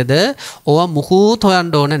ප්‍රතිසන්දියද ඕවා මුකුත්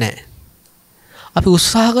හොයන්න ඕන නැහැ. අපි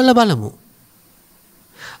උත්සාහ කරලා බලමු.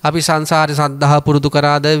 අපි සංසාරේ සද්ධා පුරුදු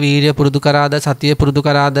කරාද වීරිය පුරුදු කරාද සතිය පුරුදු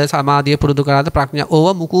කරාද සමාධිය පුරුදු කරාද ප්‍රඥා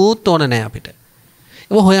ඕවා මුකුත් ඕන නැහැ අපිට.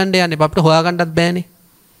 ඒක හොයන්න යන්නේ අපිට හොයාගන්නත් බෑනේ.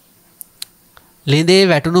 ලිඳේ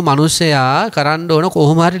වැටුණු මිනිස්සයා කරන්න ඕන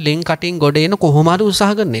කොහොම හරි ලින් කටින් ගොඩ එන කොහොම හරි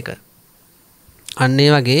උත්සාහ කරන එක. අන්න ඒ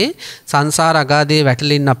වගේ සංසාර අගාධයේ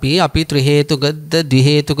වැටෙලින් අපි ත්‍රි හේතුකද ද්වි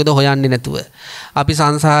හේතුකද හොයන්නේ නැතුව අපි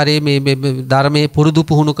සංසාරයේ මේ ධර්මයේ පුරුදු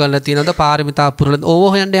පුහුණු කරලා තියෙනවද පාරමිතා පුරලා ඕව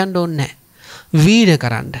හොයන්න යන්න ඕනේ නැහැ. වීර්ය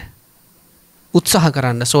කරන්න උත්සාහ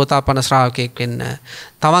කරන්න සෝතාපන්න ශ්‍රාවකෙක් වෙන්න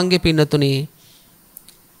තමන්ගේ පින්නතුණී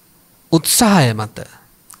උත්සාහය මත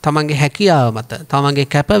තමන්ගේ හැකියාව මත තමන්ගේ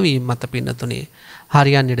කැපවීම මත පින්නතුණී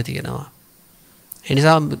හරියන්න ඉඩ තියෙනවා. ඒ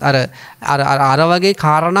නිසා අර වගේ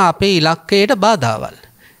කාරණා අපේ ඉලක්කයට බාධාවල්.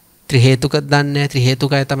 ත්‍රි හේතුක දන්නේ ත්‍රි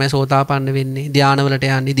හේතුකය තමයි සෝතාපන්න වෙන්නේ. ධානවලට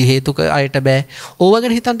යන්නේ දි හේතුක අයට බෑ. ඕව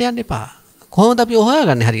ගැන හිතන්න යන්න එපා. කොහොමද අපි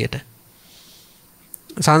හොයාගන්නේ හරියට?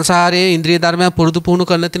 සංසාරයේ ඉන්ද්‍රිය ධර්මයන් පුරුදු පුහුණු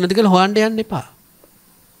කරලා තියෙනවද කියලා හොයන්න යන්න එපා.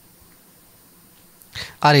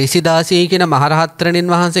 අර ඉසිදාසී කියන මහරහත්තරණින්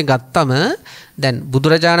වහන්සේ ගත්තම දැන්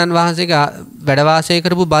බුදුරජාණන් වහන්සේගේ වැඩ වාසය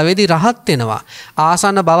කරපු භවෙදී රහත් වෙනවා.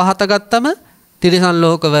 ආසන්න භව හත ගත්තම තිරිසන්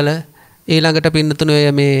ලෝකවල ඊළඟට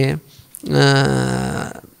පින්නතුනේ මේ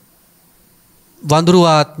වඳුරු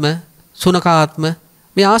ආත්ම සුනකාත්ම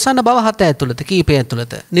මේ ආසන්න භව හත ඇතුළත කීපය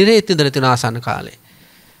ඇතුළත නිරේත් ඉඳලා තියෙන ආසන්න කාලේ.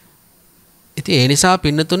 ඉතින් ඒ නිසා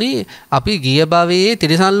පින්නතුනේ අපි ගිය භවයේ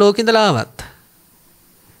තිරිසන් ලෝකෙ ඉඳලා ආවත්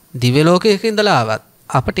දිව්‍ය ලෝකයක ඉඳලා ආවත්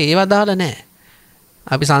අපිට ඒව අදාළ නැහැ.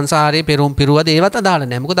 අපි සංසාරේ පෙරම් පිරුවද ඒවත් අදාළ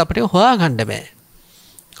නැහැ. මොකද අපිට හොයාගන්න බෑ.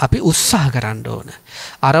 අපි උත්සාහ කරන්න ඕන.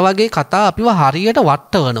 අර වගේ කතා අපිව හරියට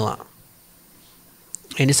වට්ටවනවා.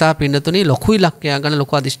 ඒ නිසා පින්නතුනේ ලොකු ඉලක්කයක් ගන්න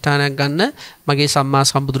ලොකු අදිෂ්ඨානයක් ගන්න මගේ සම්මා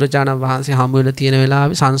සම්බුදුරජාණන් වහන්සේ හමු වෙලා තියෙන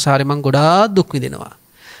වෙලාවේ සංසාරේ මං ගොඩාක් දුක් විඳිනවා.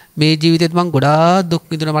 මේ ජීවිතේත් මං ගොඩාක් දුක්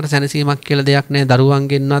විඳිනවා. මට සැනසීමක් කියලා දෙයක් නැහැ.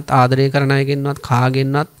 දරුවන්ගෙන්වත් ආදරය කරන අයගෙන්වත්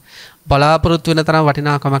කාගෙන්වත් බලාපොරොත්තු වෙන තරම්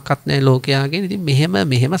වටිනාකමක්වත් නැහැ ලෝකයාගෙන්. ඉතින්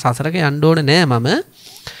මෙහෙම සසරක යන්න ඕනේ නෑ මම.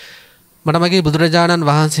 මට මගේ බුදුරජාණන්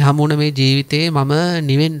වහන්සේ හමු වුණ මේ ජීවිතේ මම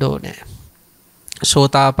නිවෙන්න ඕනේ.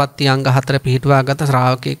 සෝතාපට්ටි අංග 4 පිහිටුවා ගත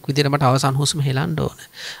ශ්‍රාවකෙක් විදිහට මට අවසන් හුස්ම හෙලන්න ඕනේ.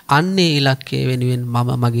 අන්නේ ඉලක්කයේ වෙනුවෙන් මම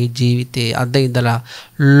මගේ ජීවිතේ අද ඉඳලා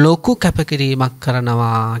ලොකු කැපකිරීමක්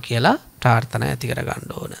කරනවා කියලා ප්‍රාර්ථනා ඇති කර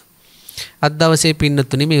ගන්න ඕන. අද දවසේ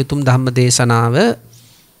පින්නතුනි මේ උතුම් ධම්ම දේශනාව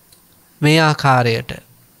මේ ආකාරයට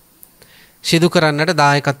සිදු කරන්නට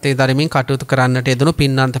දායකත්වයේ දරමින් කටයුතු කරන්නට යෙදුණු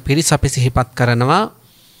පින්නන්ත පිරිස අපි සිහිපත් කරනවා.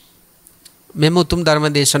 මෙම උතුම් ධර්ම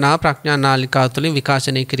දේශනාව ප්‍රඥා නාලිකාව තුළින්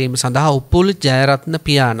විකාශනය කිරීම සඳහා උපුල් ජයරත්න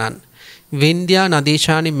පියාණන්, වින්ද්‍යා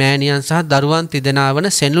නදීශානි මෑණියන් සහ දරුවන් තිදෙනා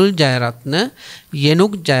වන සෙනුල් ජයරත්න,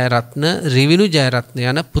 යෙනුක් ජයරත්න, රිවිනු ජයරත්න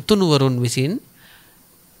යන පුතුණුවරුන් විසින්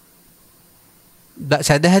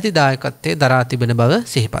සදැහැති දායකත්වයේ දරා තිබෙන බව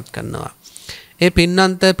සිහිපත් කරනවා. ඒ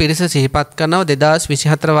පින්නන්ත පිරිස සිහිපත් කරනවා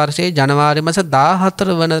 2024 වර්ෂයේ ජනවාරි මාස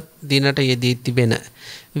 14 වන දිනට යෙදී තිබෙන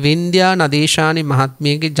වින්ද්‍යා නදීශානි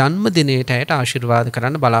මහත්මියගේ ජන්මදිනයට ඇයට ආශිර්වාද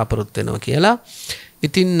කරන්න බලාපොරොත්තු වෙනවා කියලා.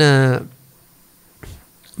 ඉතින්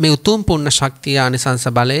මේ උතුම් පුණ්‍ය ශක්තිය ආනිසංස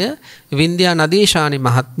බලය වින්ද්‍යා නදීශානි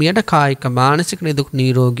මහත්මියට කායික මානසික නිදුක්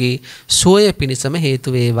නිරෝගී සුවය පිණිසම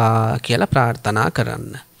හේතු වේවා කියලා ප්‍රාර්ථනා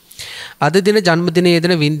කරන්න. අද දින ජන්මදිනයේ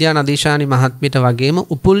යෙදෙන වින්ද්‍යා නදීශානි මහත්මියට වගේම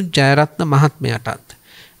උපුල් ජයරත්න මහත්මයාටත්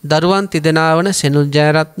දරුවන් තිදෙනා වන සෙනුල්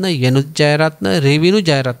ජයරත්න, යෙනුත් ජයරත්න, රිවිනු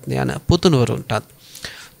ජයරත්න යන පුතුණුවරුන්ටත්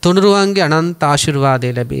තුනුරුවන්ගේ අනන්ත ආශිර්වාදය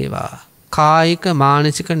ලැබේවා. කායික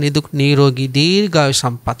මානසික නිදුක් නිරෝගී දීර්ඝායු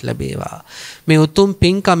සම්පත් ලැබේවා. මේ උතුම්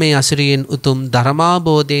පින්කමේ අසිරියෙන් උතුම්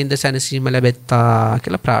ධර්මාබෝධයෙන්ද සැනසීම ලැබෙත්තා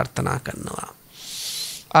කියලා ප්‍රාර්ථනා කරනවා.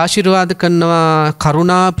 ආශිර්වාද කරනවා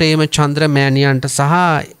කරුණා ප්‍රේමචන්ද්‍ර මෑණියන්ට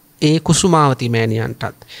සහ ඒ කුසුමාවති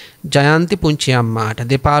මෑණියන්ටත්, ජයන්ති පුංචි අම්මාට,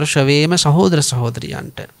 දෙපාර්ශවයේම සහෝදර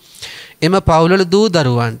සහෝදරියන්ට, එම පවුල්වල දූ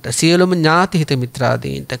දරුවන්ට සියලුම ඥාති හිත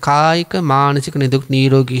මිත්‍රාදීන්ට කායික මානසික නිදුක්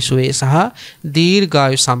නිරෝගී සුවය සහ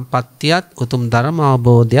දීර්ඝායු සම්පන්නියත් උතුම් ධර්ම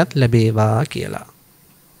අවබෝධයත් ලැබේවා කියලා.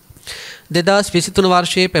 2023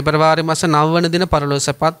 වර්ෂයේ පෙබරවාරි මාස 9 වන දින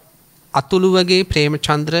පරලෝසපත් අතුළුවගේ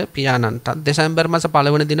ප්‍රේමචන්ද්‍ර පියාණන්ටත් දෙසැම්බර් මාස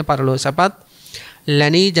 1 වන දින පරලෝසපත්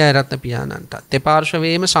ලැනී ජයරත්න පියාණන්ටත්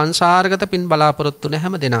දෙපාර්ශ්වයේම සංසාරගත පින් බලාපොරොත්තු වන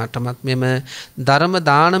හැම දිනාටමත් මෙම ධර්ම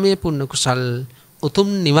දානමය පුණ්‍ය කුසල් උතුම්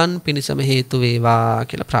නිවන් පිණසම හේතු වේවා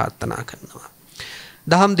කියලා ප්‍රාර්ථනා කරනවා.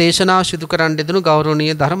 දහම් දේශනාව සිදු කරන්න දෙදුණු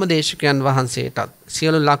ගෞරවනීය ධර්මදේශකයන් වහන්සේටත්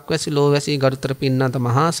සියලු ලක්වැසි ලෝවැසි ගරුතර පින්වන්ත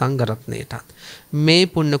මහා සංඝරත්නයටත් මේ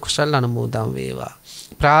පුණ්‍ය කුසල් අනුමෝදන් වේවා.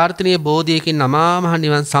 ප්‍රාර්ථනීය බෝධියකින් අමා මහ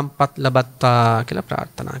නිවන් සම්පත් ලබත්වා කියලා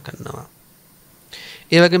ප්‍රාර්ථනා කරනවා.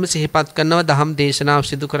 ඒ වගේම සිහිපත් කරනවා දහම් දේශනාව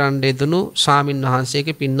සිදු කරන්න යෙදුණු ස්වාමින්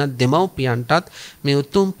වහන්සේගේ පින්වත් දෙමව්පියන්ටත් මේ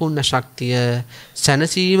උතුම් පුණ්‍ය ශක්තිය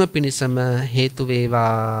සැනසීම පිණිසම හේතු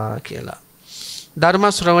වේවා කියලා. ධර්ම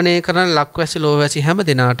ශ්‍රවණය කරන ලක්වැසි ලෝවැසි හැම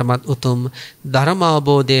දිනාටමත් උතුම් ධර්ම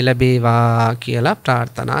අවබෝධය ලැබේවා කියලා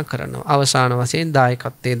ප්‍රාර්ථනා කරනවා. අවසාන වශයෙන්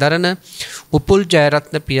දායකත්වයේ දරන උපුල්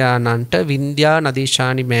ජයරත්න පියාණන්ට, වින්ද්‍යා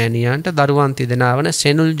නදීශානි මෑණියන්ට, දරුවන් තිදෙනා වන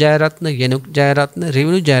සෙනුල් ජයරත්න, යෙනුක් ජයරත්න,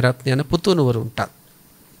 රිවිනු ජයරත්න යන පුතුණුවරුන්ටත්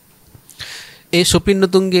ඒ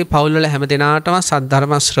සුපින්නතුන්ගේ පවුල්වල හැම දිනාටම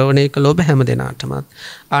සද්ධර්ම ශ්‍රවණය කළ ඔබ හැම දිනාටමත්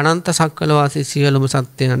අනන්ත සක්වල වාසී සියලුම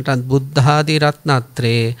සත්‍යයන්ටත් බුද්ධ ආදී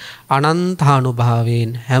රත්නත්‍රේ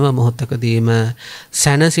අනන්තානුභාවයෙන් හැම මොහොතකදීම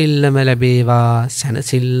සැනසෙල්ලම ලැබේවා,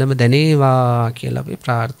 සැනසෙල්ලම දැනේවා කියලා අපි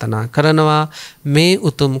ප්‍රාර්ථනා කරනවා. මේ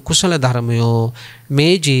උතුම් කුසල ධර්මයෝ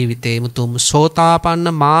මේ ජීවිතේ උතුම්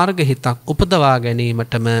සෝතාපන්න මාර්ග හිතක් උපදවා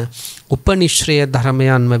ගැනීමටම උපනිශ්‍රය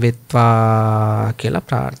ධර්මයන්ම වෙත්වා කියලා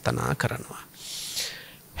ප්‍රාර්ථනා කරනවා.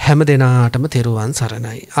 හැම දිනාටම තෙරුවන්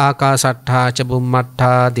සරණයි. ආකාසට්ඨා ච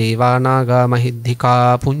බුම්මට්ඨා දේවා නාග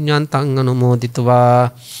මහිද්దికා පුඤ්ඤන්තං අනුමෝදිතවා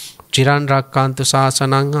චිරන් රක්칸තු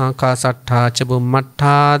ශාසනං. ආකාසට්ඨා ච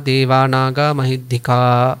බුම්මට්ඨා දේවා නාග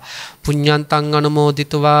මහිද්దికා පුඤ්ඤන්තං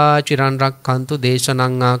අනුමෝදිතවා චිරන් රක්칸තු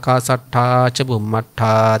දේශනං. ආකාසට්ඨා ච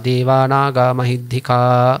බුම්මට්ඨා දේවා නාග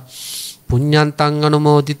මහිද්దికා පුඤ්ඤන්තං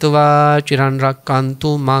අනුමෝදිතවා චිරන් රක්칸තු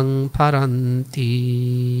මං පරන්ති.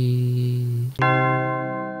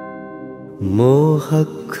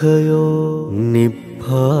 मोहक्षयो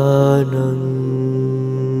निब्बानम्